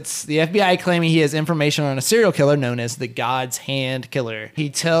visits the FBI claiming he has information on a serial killer known as the God's Hand Killer.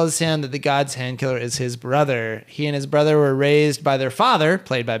 He tells him that the God's Hand Killer is his brother. He and his brother were raised by their father,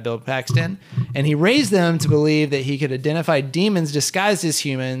 played by Bill Paxton, and he raised them to believe that he could identify demons disguised as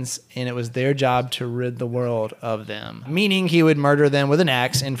humans, and it was their job to rid the world of them, meaning he would murder them with an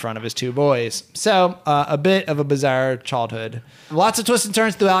axe in front of his 2 boys. So, a bit of a bizarre childhood. Lots of twists and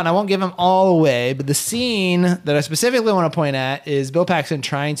turns throughout, and I won't give them all away, but the scene that I specifically want to point at is Bill Paxton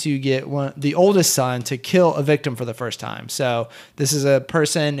trying to get the oldest son to kill a victim for the first time. So this is a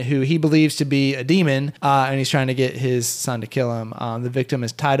person who he believes to be a demon, and he's trying to get his son to kill him. The victim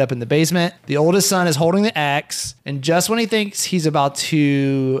is tied up in the basement. The oldest son is holding the axe, and just when he thinks he's about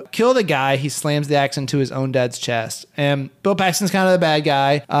to kill the guy, he slams the axe into his own dad's chest. And Bill Paxton's kind of the bad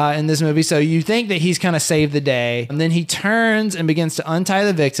guy in this movie, so you think that he's kind of saved the day. And then he turns and begins to untie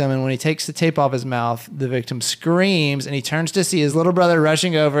the victim, and when he takes the tape off his mouth, the victim screams, and he turns to see his little brother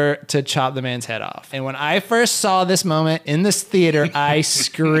rushing over to chop the man's head off. And when I first saw this moment in this theater, I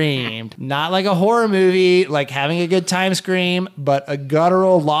screamed. Not like a horror movie, like having a good time scream, but a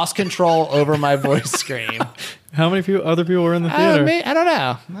guttural, lost control over my voice scream. How many other people were in the theater? I don't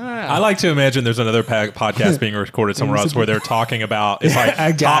know. I like to imagine there's another podcast being recorded somewhere else where they're talking about it's like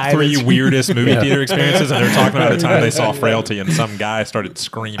A top guy 3 that's- weirdest movie theater experiences, and they're talking about the time they saw Frailty and some guy started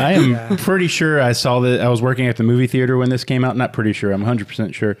screaming. I am pretty sure I saw that. I was working at the movie theater when this came out. Not pretty sure. I'm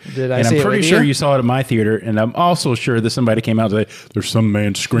 100% sure. Did I and see I'm it pretty with sure you? you saw it at my theater. And I'm also sure that somebody came out and said, "There's some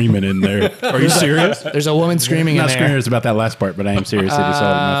man screaming in there." Are you serious? There's a woman screaming in Not there. screaming about that last part, but I am serious that he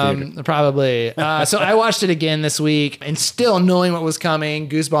saw it at my theater. Probably. So I watched it again this week, and still knowing what was coming,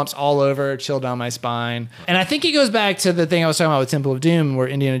 goosebumps all over, chill down my spine. And I think it goes back to the thing I was talking about with Temple of Doom, where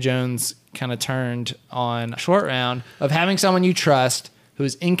Indiana Jones kind of turned on Short Round, of having someone you trust who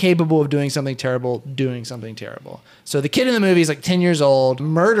is incapable of doing something terrible. So the kid in the movie is like 10 years old,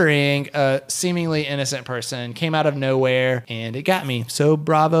 murdering a seemingly innocent person, came out of nowhere, and it got me. So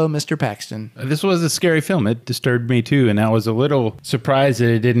bravo, Mr. Paxton. This was a scary film. It disturbed me too, and I was a little surprised that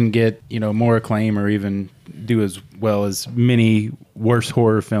it didn't get more acclaim or even do as well as many worse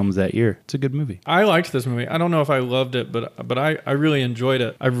horror films that year. It's a good movie. I liked this movie. I don't know if I loved it, but I really enjoyed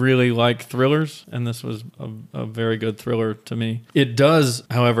it. I really like thrillers, and this was a very good thriller to me. It does,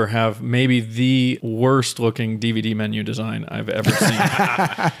 however, have maybe the worst looking DVD menu design I've ever seen.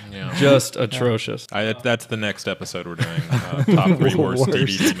 just atrocious. That's the next episode we're doing. Top 3 worst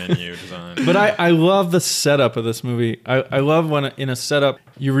DVD menu design. But I love the setup of this movie. I love when in a setup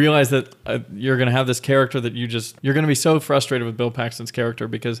you realize that you're going to have this character that you're going to be so frustrated with Bill Paxton's character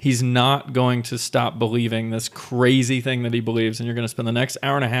because he's not going to stop believing this crazy thing that he believes, and you're going to spend the next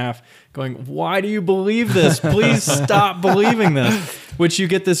hour and a half going, why do you believe this? Please stop believing this. Which you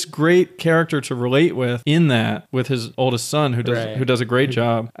get this great character to relate with in that, with his oldest son who does a great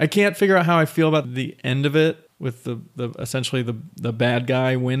job. I can't figure out how I feel about the end of it with the essentially the bad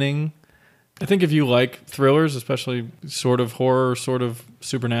guy winning. I think if you like thrillers, especially sort of horror, sort of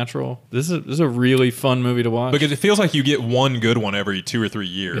supernatural, this is a really fun movie to watch. Because it feels like you get one good one every 2 or 3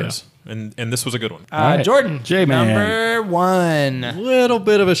 years. And this was a good one. right. Jordan, J-Man. number 1. Little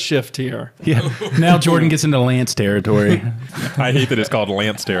bit of a shift here. Yeah. Now Jordan gets into Lance territory. I hate that it's called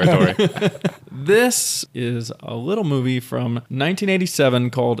Lance territory. This is a little movie from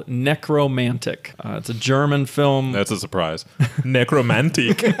 1987 called Necromantic. It's a German film. That's a surprise.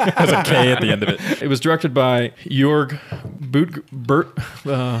 Necromantic has a K at the end of it. It was directed by Jörg Burt.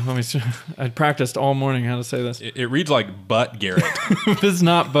 Let me see. I practiced all morning how to say this. It reads like Butt Garrett. It's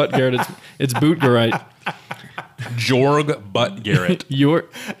not Butt Garrett. It's Bootgerite. Jorg Butt Garrett. Jörg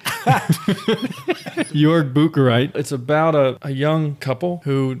Bootgerite. It's about a young couple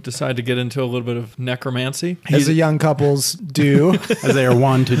who decide to get into a little bit of necromancy. As the young couples do. As they are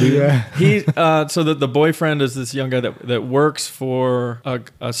wont to do. So that the boyfriend is this young guy that works for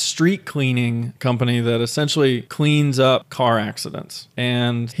a street cleaning company that essentially cleans up car accidents.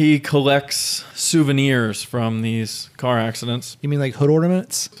 And he collects souvenirs from these car accidents. You mean like hood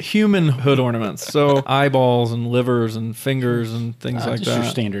ornaments? Human hood ornaments. So eyeballs and livers and fingers and things like Just that. your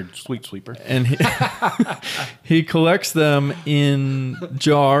standard sweet sweeper. And he collects them in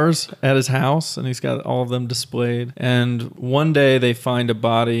jars at his house, and he's got all of them displayed. And one day they find a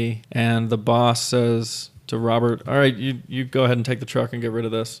body, and the boss says to Robert, all right, you go ahead and take the truck and get rid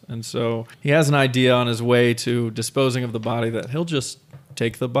of this. And so he has an idea on his way to disposing of the body that he'll just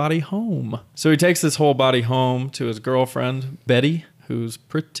take the body home. So he takes this whole body home to his girlfriend, Betty, who's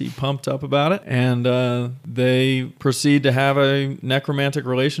pretty pumped up about it. And they proceed to have a necromantic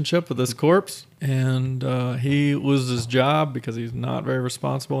relationship with this corpse. And he loses his job because he's not very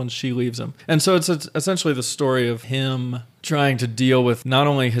responsible, and she leaves him. And so it's essentially the story of him trying to deal with not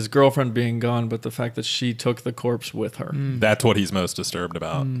only his girlfriend being gone, but the fact that she took the corpse with her. That's what he's most disturbed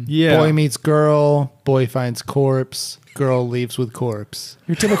about. Yeah. Boy meets girl, boy finds corpse, girl leaves with corpse.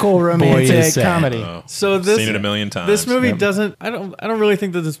 Your typical romantic sad. comedy. So this, Seen it a million times. This movie doesn't. I don't really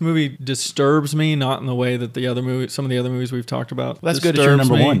think that this movie disturbs me. Not in the way that some of the other movies we've talked about. Well, that's good. It's your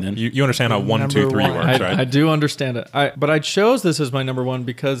number disturbs me. one then. You understand how 1, 2, 3 one. works, right? I do understand it. But I chose this as my number one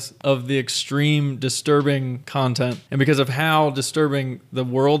because of the extreme disturbing content and because of how disturbing the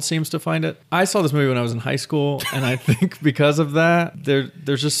world seems to find it. I saw this movie when I was in high school, and I think because of that,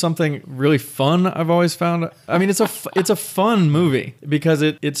 there's just something really fun I've always found. I mean, it's a fun movie because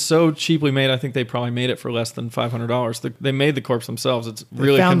it's so cheaply made. I think they probably made it for less than $500. They made the corpse themselves. It's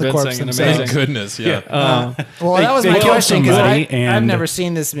really found the convincing corpse and themselves. amazing. Thank goodness, yeah. Well, that was they my killed question because somebody I've and- never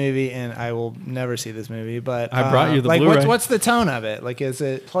seen this movie, and I will never see this movie. But I brought you the like, Blu-ray. what's the tone of it? Like, is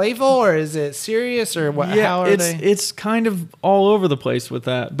it playful or is it serious or what? Yeah, how are they? it's kind of all over the place with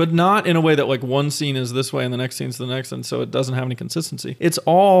that, but not in a way that like one scene is this way and the next scene's the next, and so it doesn't have any consistency. It's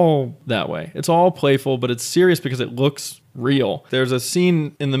all that way. It's all playful, but it's serious because it looks real. There's a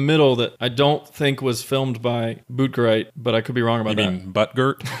scene in the middle that I don't think was filmed by Bootgerite, but I could be wrong about You that. mean Butt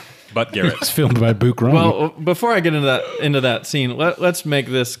Garrett? Butt Garrett. It's filmed by Book Rome. Well, before I get into that scene, let's make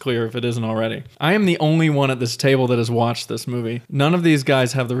this clear if it isn't already. I am the only one at this table that has watched this movie. None of these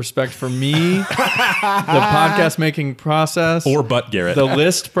guys have the respect for me, the podcast making process, Or Butt Garrett. the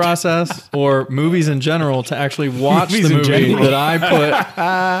list process, or movies in general to actually watch Movies the in movie general. that I put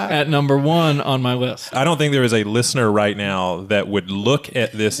at number one on my list. I don't think there is a listener right now that would look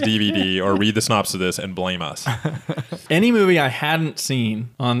at this DVD or read the synopsis of this and blame us. Any movie I hadn't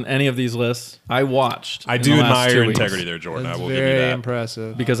seen on any of these lists, I watched. I in do the last admire 2 your weeks. integrity there, Jordan. I will give you very that.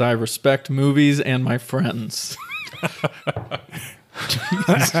 impressive. Because I respect movies and my friends.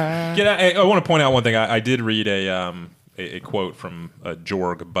 I want to point out one thing. I did read a quote from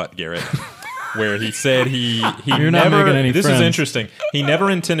Jorg Butt Garrett. where he said he You're not never. making any This friends. is interesting. He never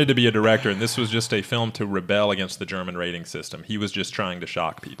intended to be a director, and this was just a film to rebel against the German rating system. He was just trying to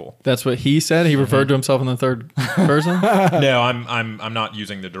shock people. That's what he said. He referred to himself in the third person. No, I'm not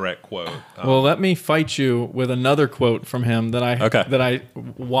using the direct quote. Well, let me fight you with another quote from him that I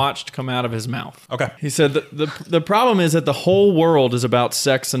watched come out of his mouth. Okay. He said the problem is that the whole world is about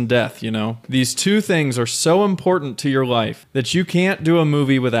sex and death, you know. These two things are so important to your life that you can't do a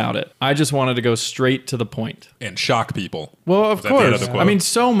movie without it. I just wanted to go straight to the point. And shock people. Well, of Is that the end of course. the quote? I mean,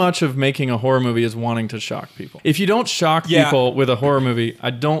 so much of making a horror movie is wanting to shock people. If you don't shock Yeah. people with a horror movie,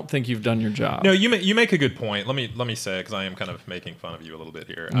 I don't think you've done your job. No, you make a good point. Let me say it because I am kind of making fun of you a little bit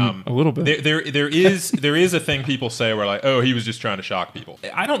here. A little bit. There is a thing people say where like, oh, he was just trying to shock people.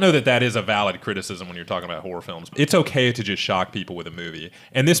 I don't know that is a valid criticism when you're talking about horror films. It's okay to just shock people with a movie.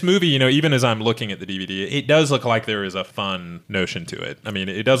 And this movie, you know, even as I'm looking at the DVD, it does look like there is a fun notion to it. I mean,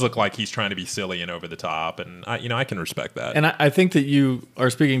 it does look like he's trying to be silly and over the top, and I can respect that. And I think that you are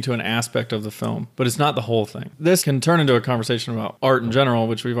speaking to an aspect of the film, but it's not the whole thing. This can turn into a conversation about art in general,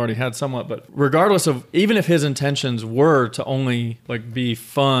 which we've already had somewhat, but regardless of, even if his intentions were to only like be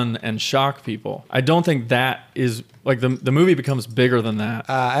fun and shock people, I don't think that is, like, the movie becomes bigger than that.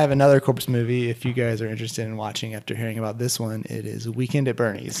 I have another corpse movie. If you guys are interested in watching after hearing about this one, it is Weekend at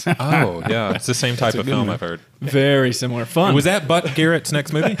Bernie's. Oh, yeah. It's the same type of film I've heard. Very similar. Fun. Was that Buck Garrett's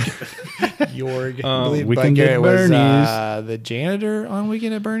next movie? Jorg. I believe Weekend Buck at Garrett was Bernie's. the janitor on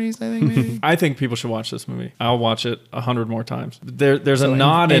Weekend at Bernie's, I think, maybe. I think people should watch this movie. I'll watch it 100 more times. There's a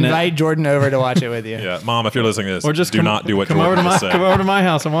nod in it. Invite Jordan over to watch it with you. Yeah, Mom, if you're listening to this, Or just do not do what come Jordan over to just said. come over to my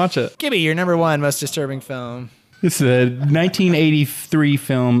house and watch it. Gibby, your number one most disturbing film. It's a 1983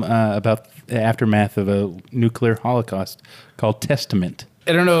 film about the aftermath of a nuclear holocaust called Testament.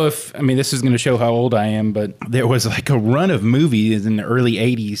 I don't know if, I mean, this is going to show how old I am, but there was like a run of movies in the early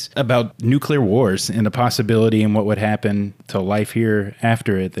 80s about nuclear wars and the possibility and what would happen to life here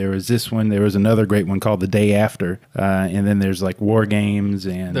after it. There was this one. There was another great one called The Day After. And then there's like War Games.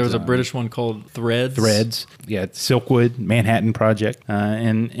 And There was a British one called Threads. Threads. Yeah, Silkwood, Manhattan Project.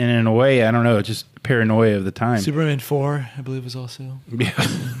 And in a way, I don't know, just paranoia of the time. Superman 4, I believe, was also. Yeah.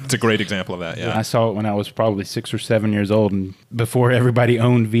 It's a great example of that, yeah. I saw it when I was probably 6 or 7 years old, and before everybody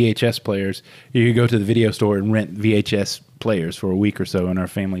owned VHS players, you could go to the video store and rent VHS players for a week or so, and our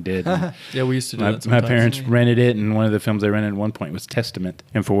family did. And Yeah, we used to do my that sometimes. parents rented it, and one of the films they rented at one point was Testament.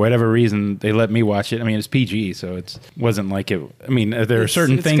 And for whatever reason, they let me watch it. I mean, it's PG, so it wasn't like it. I mean, there are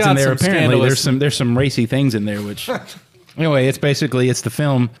certain it's things got in there. some Apparently, scandalous- there's some racy things in there, which. Anyway, it's the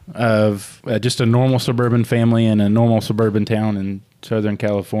film of just a normal suburban family in a normal suburban town in Southern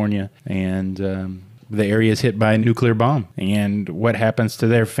California, and the area is hit by a nuclear bomb, and what happens to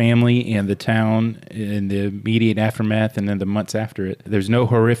their family and the town in the immediate aftermath and then the months after it. There's no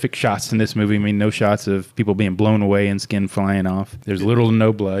horrific shots in this movie. I mean, no shots of people being blown away and skin flying off. There's little to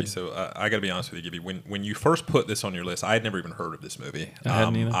no blood. So I got to be honest with you, Gibby. When you first put this on your list, I had never even heard of this movie. I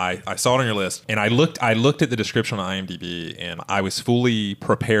hadn't either. I saw it on your list, and I looked at the description on IMDb, and I was fully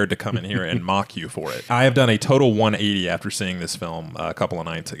prepared to come in here and mock you for it. I have done a total 180 after seeing this film a couple of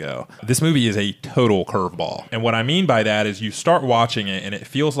nights ago. This movie is a total curveball, and what I mean by that is you start watching it, and it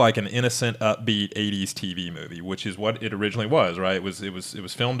feels like an innocent, upbeat 80s TV movie, which is what it originally was. Right? It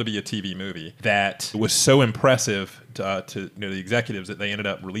was filmed to be a TV movie that was so impressive to the executives that they ended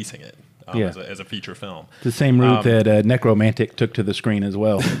up releasing it. Yeah. As a feature film. The same route that Necromantic took to the screen as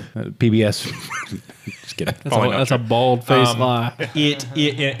well. PBS. Just kidding. That's a bald-faced lie.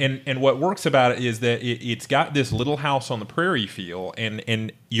 And what works about it is that it's got this little house on the prairie feel,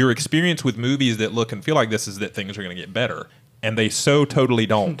 and your experience with movies that look and feel like this is that things are going to get better, and they so totally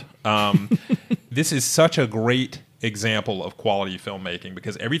don't. This is such a great example of quality filmmaking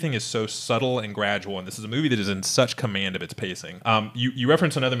because everything is so subtle and gradual, and this is a movie that is in such command of its pacing. You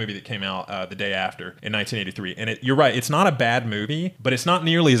referenced another movie that came out The Day After in 1983, and you're right, it's not a bad movie, but it's not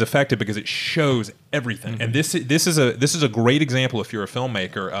nearly as effective because it shows everything. Mm-hmm. And this is a great example, if you're a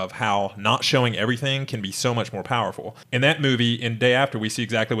filmmaker, of how not showing everything can be so much more powerful. In that movie, in Day After, we see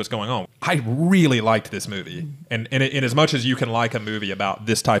exactly what's going on. I really liked this movie, and as much as you can like a movie about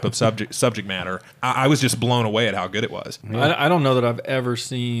this type of subject matter, I was just blown away at how good it was. I don't know that I've ever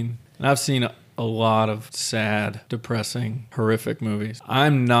seen, and I've seen a lot of sad, depressing, horrific movies.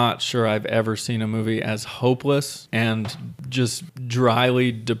 I'm not sure I've ever seen a movie as hopeless and just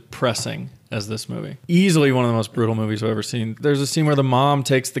dryly depressing as this movie. Easily one of the most brutal movies I've ever seen. There's a scene where the mom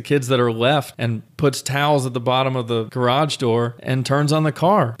takes the kids that are left and puts towels at the bottom of the garage door and turns on the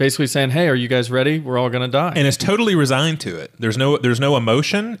car, basically saying, hey, are you guys ready? We're all going to die. And it's totally resigned to it. There's no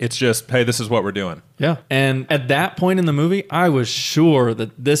emotion. It's just, hey, this is what we're doing. Yeah. And at that point in the movie, I was sure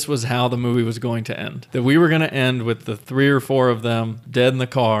that this was how the movie was going to end. That we were going to end with the 3 or 4 of them dead in the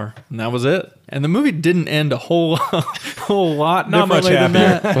car, and that was it. And the movie didn't end a whole lot Not much differently than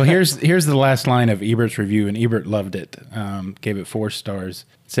happier. that. Well, here's the last line of Ebert's review, and Ebert loved it. Gave it 4 stars.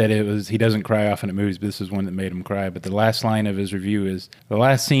 Said he doesn't cry often at movies, but this is one that made him cry. But the last line of his review is, the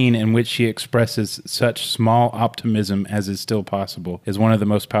last scene in which she expresses such small optimism as is still possible is one of the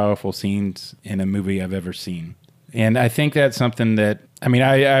most powerful scenes in a movie I've ever seen. And I think that's something that, I mean,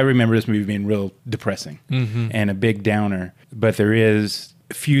 I remember this movie being real depressing and a big downer, but there is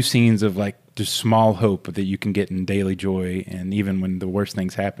a few scenes of like just small hope that you can get in daily joy, and even when the worst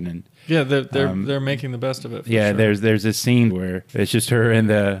things happen. And Yeah, they're making the best of it. For yeah, sure. there's this scene where it's just her and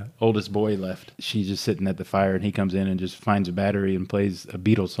the oldest boy left. She's just sitting at the fire, and he comes in and just finds a battery and plays a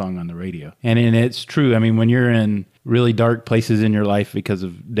Beatles song on the radio. And it's true. I mean, when you're in really dark places in your life because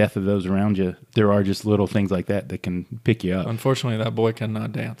of death of those around you, there are just little things like that that can pick you up. Unfortunately, that boy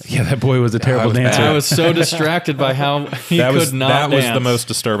cannot dance. Yeah, that boy was a terrible was bad. dancer. I was so distracted by how he That could was not that was dance. the most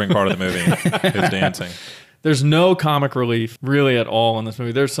disturbing part of the movie. His dancing. There's no comic relief really at all in this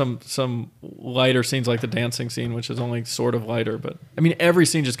movie. There's some lighter scenes like the dancing scene, which is only sort of lighter, but I mean every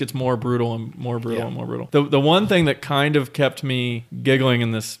scene just gets more brutal and more brutal and more brutal. The one thing that kind of kept me giggling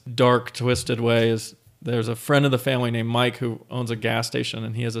in this dark, twisted way is there's a friend of the family named Mike who owns a gas station,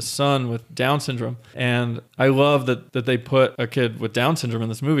 and he has a son with Down syndrome. And I love that they put a kid with Down syndrome in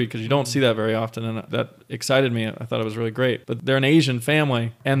this movie because you don't see that very often, and that excited me. I thought it was really great. But they're an Asian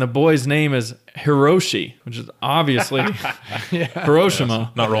family, and the boy's name is Hiroshi, which is obviously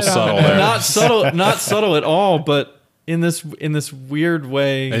Hiroshima. Not real subtle there. Not subtle at all, but in this weird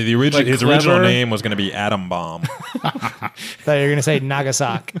way. His clever. original name was going to be Atom Bomb. Thought you were gonna say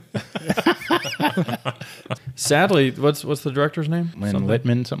Nagasaki. Sadly, what's the director's name? Lynn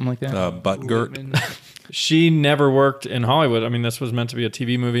Littman, something like that. Buttgert. She never worked in Hollywood. I mean, this was meant to be a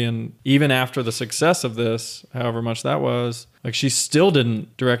TV movie, and even after the success of this, however much that was, like she still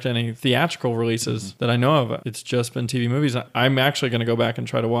didn't direct any theatrical releases that I know of. It's just been TV movies. I'm actually going to go back and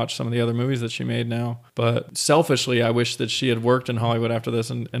try to watch some of the other movies that she made now. But selfishly, I wish that she had worked in Hollywood after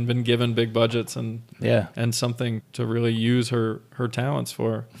this and been given big budgets and something to really use her talents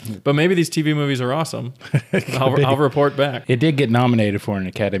for. But maybe these TV movies are awesome. I'll report back. It did get nominated for an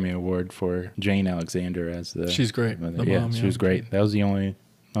Academy Award for Jane Alexander as the. She's great. The mom, she was great. That was the only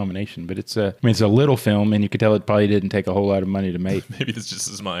nomination, but it's a little film, and you could tell it probably didn't take a whole lot of money to make. Maybe this just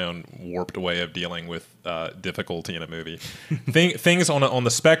is my own warped way of dealing with difficulty in a movie. Things on the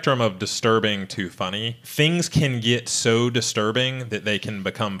spectrum of disturbing to funny, things can get so disturbing that they can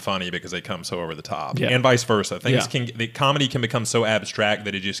become funny because they come so over the top, and vice versa. The comedy can become so abstract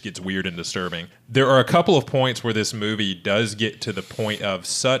that it just gets weird and disturbing. There are a couple of points where this movie does get to the point of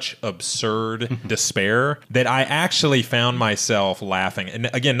such absurd despair that I actually found myself laughing. And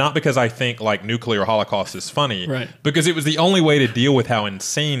again, not because I think like Nuclear Holocaust is funny, right? Because it was the only way to deal with how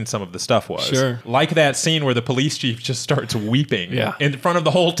insane some of the stuff was. Sure. Like that scene where the police chief just starts weeping in front of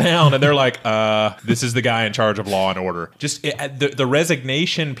the whole town, and they're like, this is the guy in charge of law and order. Just the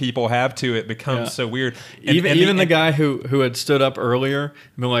resignation people have to it becomes so weird. And, even the guy who had stood up earlier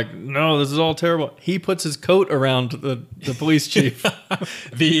and been like, no, this is all terrible. He puts his coat around the police chief.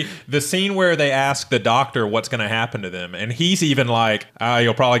 The scene where they ask the doctor what's going to happen to them, and he's even like,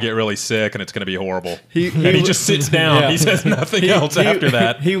 you'll probably get really sick and it's going to be horrible. He just sits down. He says nothing else after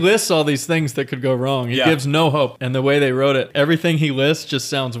that. He lists all these things that could go wrong. He gives no hope. And the way they wrote it, everything he lists just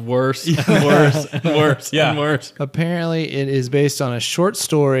sounds worse and worse and worse and worse. Apparently, it is based on a short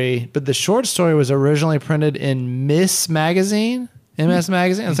story, but the short story was originally printed in Miss Magazine. MS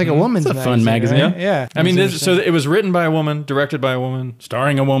Magazine. It's like a woman's It's a fun magazine. Right? Yeah. I mean, so it was written by a woman, directed by a woman,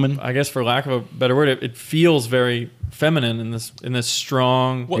 starring a woman. I guess, for lack of a better word, it feels very feminine in this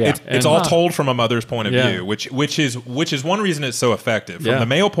strong. Well, it's all told from a mother's point of view, which is one reason it's so effective. From the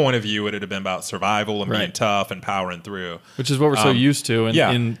male point of view, it would have been about survival and being tough and powering through, which is what we're so used to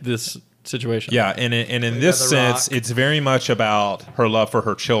in this situation. Yeah, and in this sense, it's very much about her love for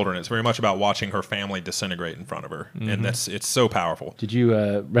her children. It's very much about watching her family disintegrate in front of her, and it's so powerful. Did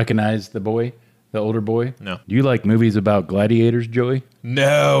you recognize the boy, the older boy? No. Do you like movies about gladiators, Joey?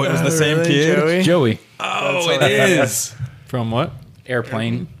 No, it was the same kid. Joey. Oh, it is. From what?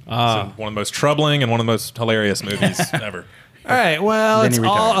 Airplane. One of the most troubling and one of the most hilarious movies ever. All right, well, Then it's he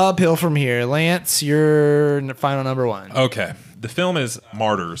all retired. uphill from here. Lance, your final number one. Okay. The film is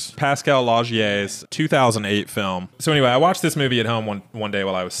Martyrs, Pascal Laugier's 2008 film. So anyway, I watched this movie at home one day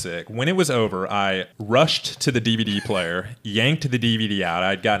while I was sick. When it was over, I rushed to the DVD player, yanked the DVD out.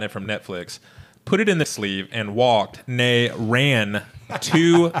 I'd gotten it from Netflix, put it in the sleeve, and walked, nay, ran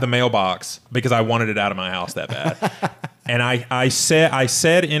to the mailbox because I wanted it out of my house that bad. And I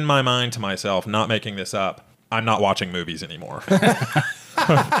said in my mind to myself, not making this up, I'm not watching movies anymore.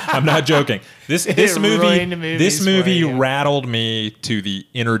 I'm not joking. This movie rattled me to the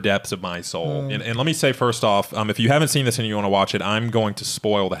inner depths of my soul. And let me say first off, if you haven't seen this and you want to watch it, I'm going to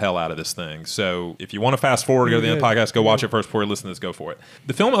spoil the hell out of this thing. So if you want to fast forward, go to the end of the podcast, go watch it first before you listen to this, go for it.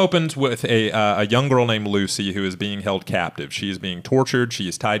 The film opens with a young girl named Lucy who is being held captive. She is being tortured. She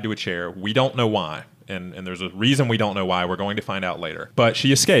is tied to a chair. We don't know why. And there's a reason we don't know why. We're going to find out later. But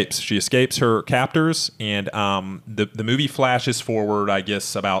she escapes. She escapes her captors, and the movie flashes forward, I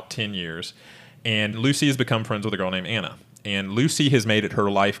guess, about 10 years. And Lucy has become friends with a girl named Anna. And Lucy has made it her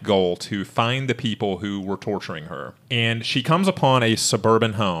life goal to find the people who were torturing her. And she comes upon a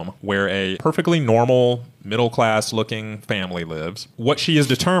suburban home where a perfectly normal, middle-class looking family lives. What she has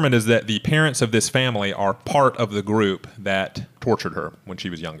determined is that the parents of this family are part of the group that tortured her when she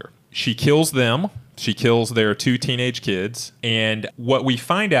was younger. She kills them. She kills their 2 teenage kids. And what we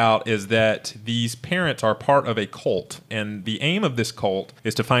find out is that these parents are part of a cult. And the aim of this cult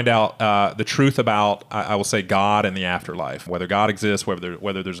is to find out the truth about, I will say, God and the afterlife, whether God exists,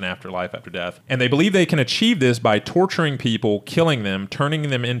 whether there's an afterlife after death. And they believe they can achieve this by torturing people, killing them, turning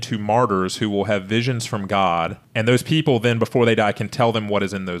them into martyrs who will have visions from God. And those people then, before they die, can tell them what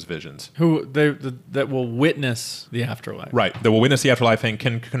is in those visions. That will witness the afterlife. Right. That will witness the afterlife and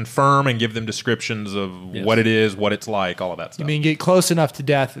can confirm and give them descriptions of what it is, what it's like, all of that stuff. You mean get close enough to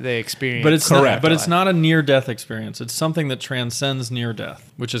death that they experience. But it's not a near-death experience. It's something that transcends near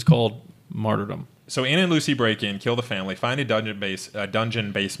death, which is called martyrdom. So Anna and Lucy break in, kill the family, find a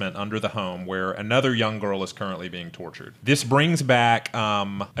dungeon basement under the home where another young girl is currently being tortured. This brings back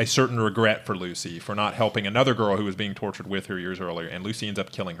a certain regret for Lucy for not helping another girl who was being tortured with her years earlier, and Lucy ends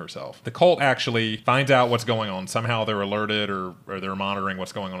up killing herself. The cult actually finds out what's going on. Somehow they're alerted or they're monitoring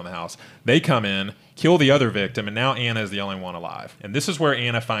what's going on in the house. They come in, kill the other victim, and now Anna is the only one alive. And this is where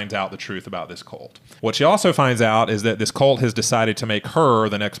Anna finds out the truth about this cult. What she also finds out is that this cult has decided to make her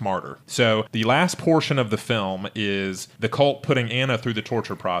the next martyr. So the last portion of the film is the cult putting Anna through the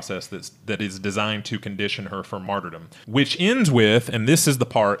torture process that is designed to condition her for martyrdom, which ends with, and this is the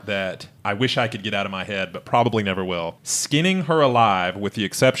part that I wish I could get out of my head, but probably never will, skinning her alive with the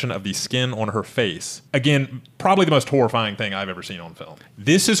exception of the skin on her face. Again, probably the most horrifying thing I've ever seen on film.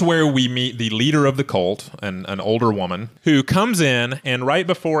 This is where we meet the leader of the cult, an older woman, who comes in, and right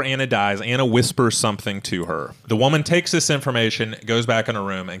before Anna dies, Anna whispers something to her. The woman takes this information, goes back in her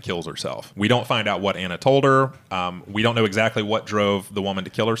room, and kills herself. We don't find out what Anna told her. We don't know exactly what drove the woman to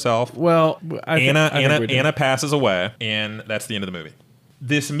kill herself. Well, Anna passes away, and that's the end of the movie.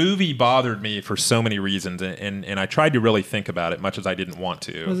 This movie bothered me for so many reasons, and I tried to really think about it, much as I didn't want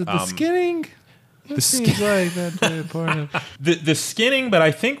to. Was it the skinning? That seems like that's important. The skinning, but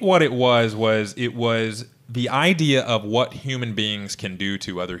I think what it was the idea of what human beings can do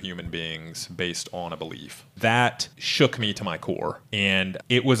to other human beings based on a belief. That shook me to my core. And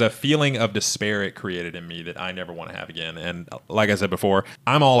it was a feeling of despair it created in me that I never want to have again. And like I said before,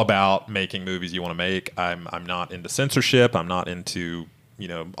 I'm all about making movies you want to make. I'm not into censorship. I'm not into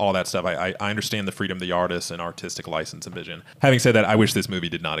all that stuff. I understand the freedom of the artist and artistic license and vision. Having said that, I wish this movie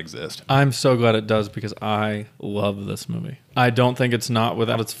did not exist. I'm so glad it does because I love this movie. I don't think it's not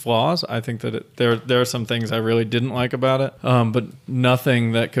without its flaws. I think that there are some things I really didn't like about it, but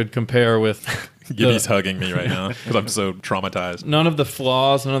nothing that could compare with... Gibby's hugging me right now because I'm so traumatized. None of the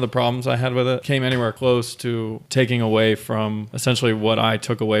flaws, none of the problems I had with it came anywhere close to taking away from essentially what I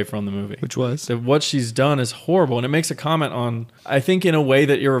took away from the movie. Which was? That what she's done is horrible. And it makes a comment on, I think in a way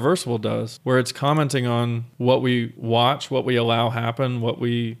that Irreversible does, where it's commenting on what we watch, what we allow happen, what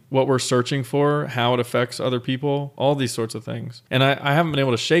we're searching for, how it affects other people, all these sorts of things. And I haven't been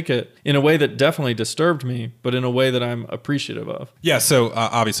able to shake it in a way that definitely disturbed me, but in a way that I'm appreciative of. Yeah, so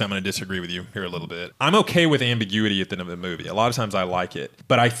obviously I'm going to disagree with you here a little bit. I'm okay with ambiguity at the end of the movie. A lot of times I like it,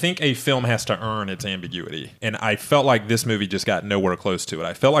 but I think a film has to earn its ambiguity. And I felt like this movie just got nowhere close to it.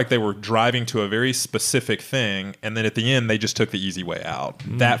 I felt like they were driving to a very specific thing, and then at the end they just took the easy way out.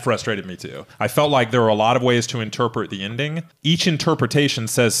 That frustrated me too. I felt like there were a lot of ways to interpret the ending. Each interpretation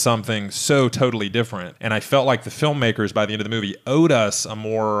says something so totally different, and I felt like the filmmakers by the end of the movie owed us a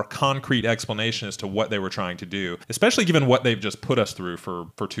more concrete explanation as to what they were trying to do, especially given what they've just put us through for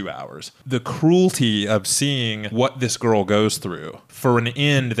 2 hours. The cruelty of seeing what this girl goes through for an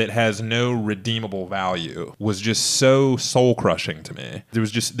end that has no redeemable value was just so soul crushing to me.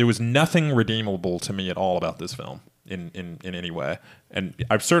 There was nothing redeemable to me at all about this film in any way. And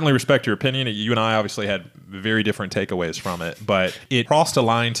I certainly respect your opinion. You and I obviously had very different takeaways from it, but it crossed a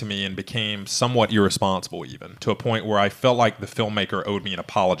line to me and became somewhat irresponsible, even to a point where I felt like the filmmaker owed me an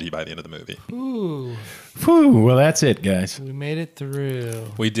apology by the end of the movie. Ooh, Whew, well, that's it, guys. we made it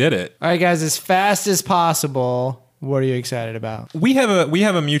through. We did it. All right, guys, as fast as possible, what are you excited about? We have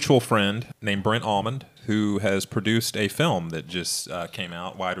a mutual friend named Brent Almond who has produced a film that just came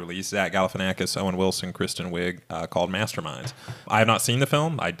out, wide release. Zach Galifianakis, Owen Wilson, Kristen Wiig, called Masterminds. I have not seen the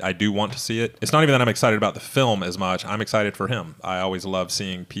film. I do want to see it. It's not even that I'm excited about the film as much. I'm excited for him. I always love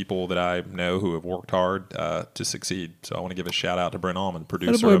seeing people that I know who have worked hard to succeed. So I want to give a shout out to Brent Almond,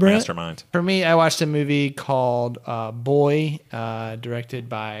 producer of Masterminds. For me, I watched a movie called Boy, directed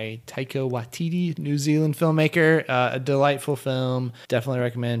by Taika Waititi, New Zealand filmmaker. A delightful film. Definitely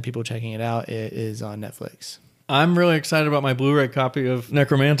recommend people checking it out. It is on Netflix. I'm really excited about my Blu-ray copy of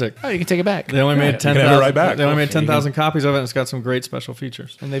Necromantic. Oh, you can take it back. They only made 10,000. They only made 10,000 copies of it, and it's got some great special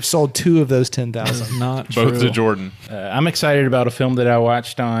features. And they've sold 2 of those 10,000. Not true. Both to Jordan. I'm excited about a film that I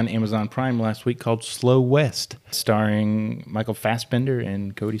watched on Amazon Prime last week called Slow West, starring Michael Fassbender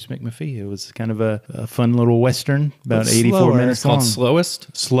and Cody Smith-McPhee. It was kind of a fun little Western, about What's 84 slower? minutes It's called long.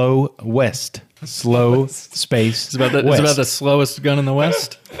 Slowest. Slow West. Slow space. It's about the slowest gun in the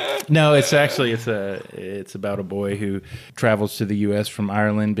West. No, it's about a boy who travels to the U.S. from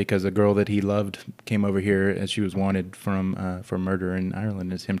Ireland because a girl that he loved came over here as she was wanted for murder in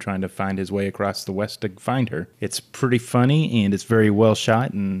Ireland. It's him trying to find his way across the West to find her. It's pretty funny and it's very well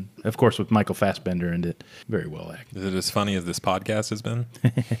shot, and of course with Michael Fassbender in it, very well acted. Is it as funny as this podcast has been?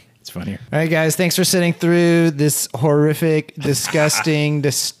 It's funnier. All right, guys, thanks for sitting through this horrific, disgusting,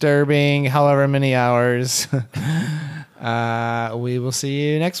 disturbing, however many hours. We will see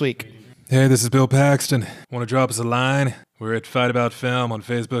you next week. Hey, this is Bill Paxton. Want to drop us a line? We're at Fight About Film on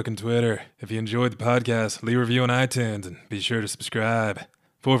Facebook and Twitter. If you enjoyed the podcast, leave a review on iTunes and be sure to subscribe.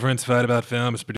 Four Friends Fight About Film is produced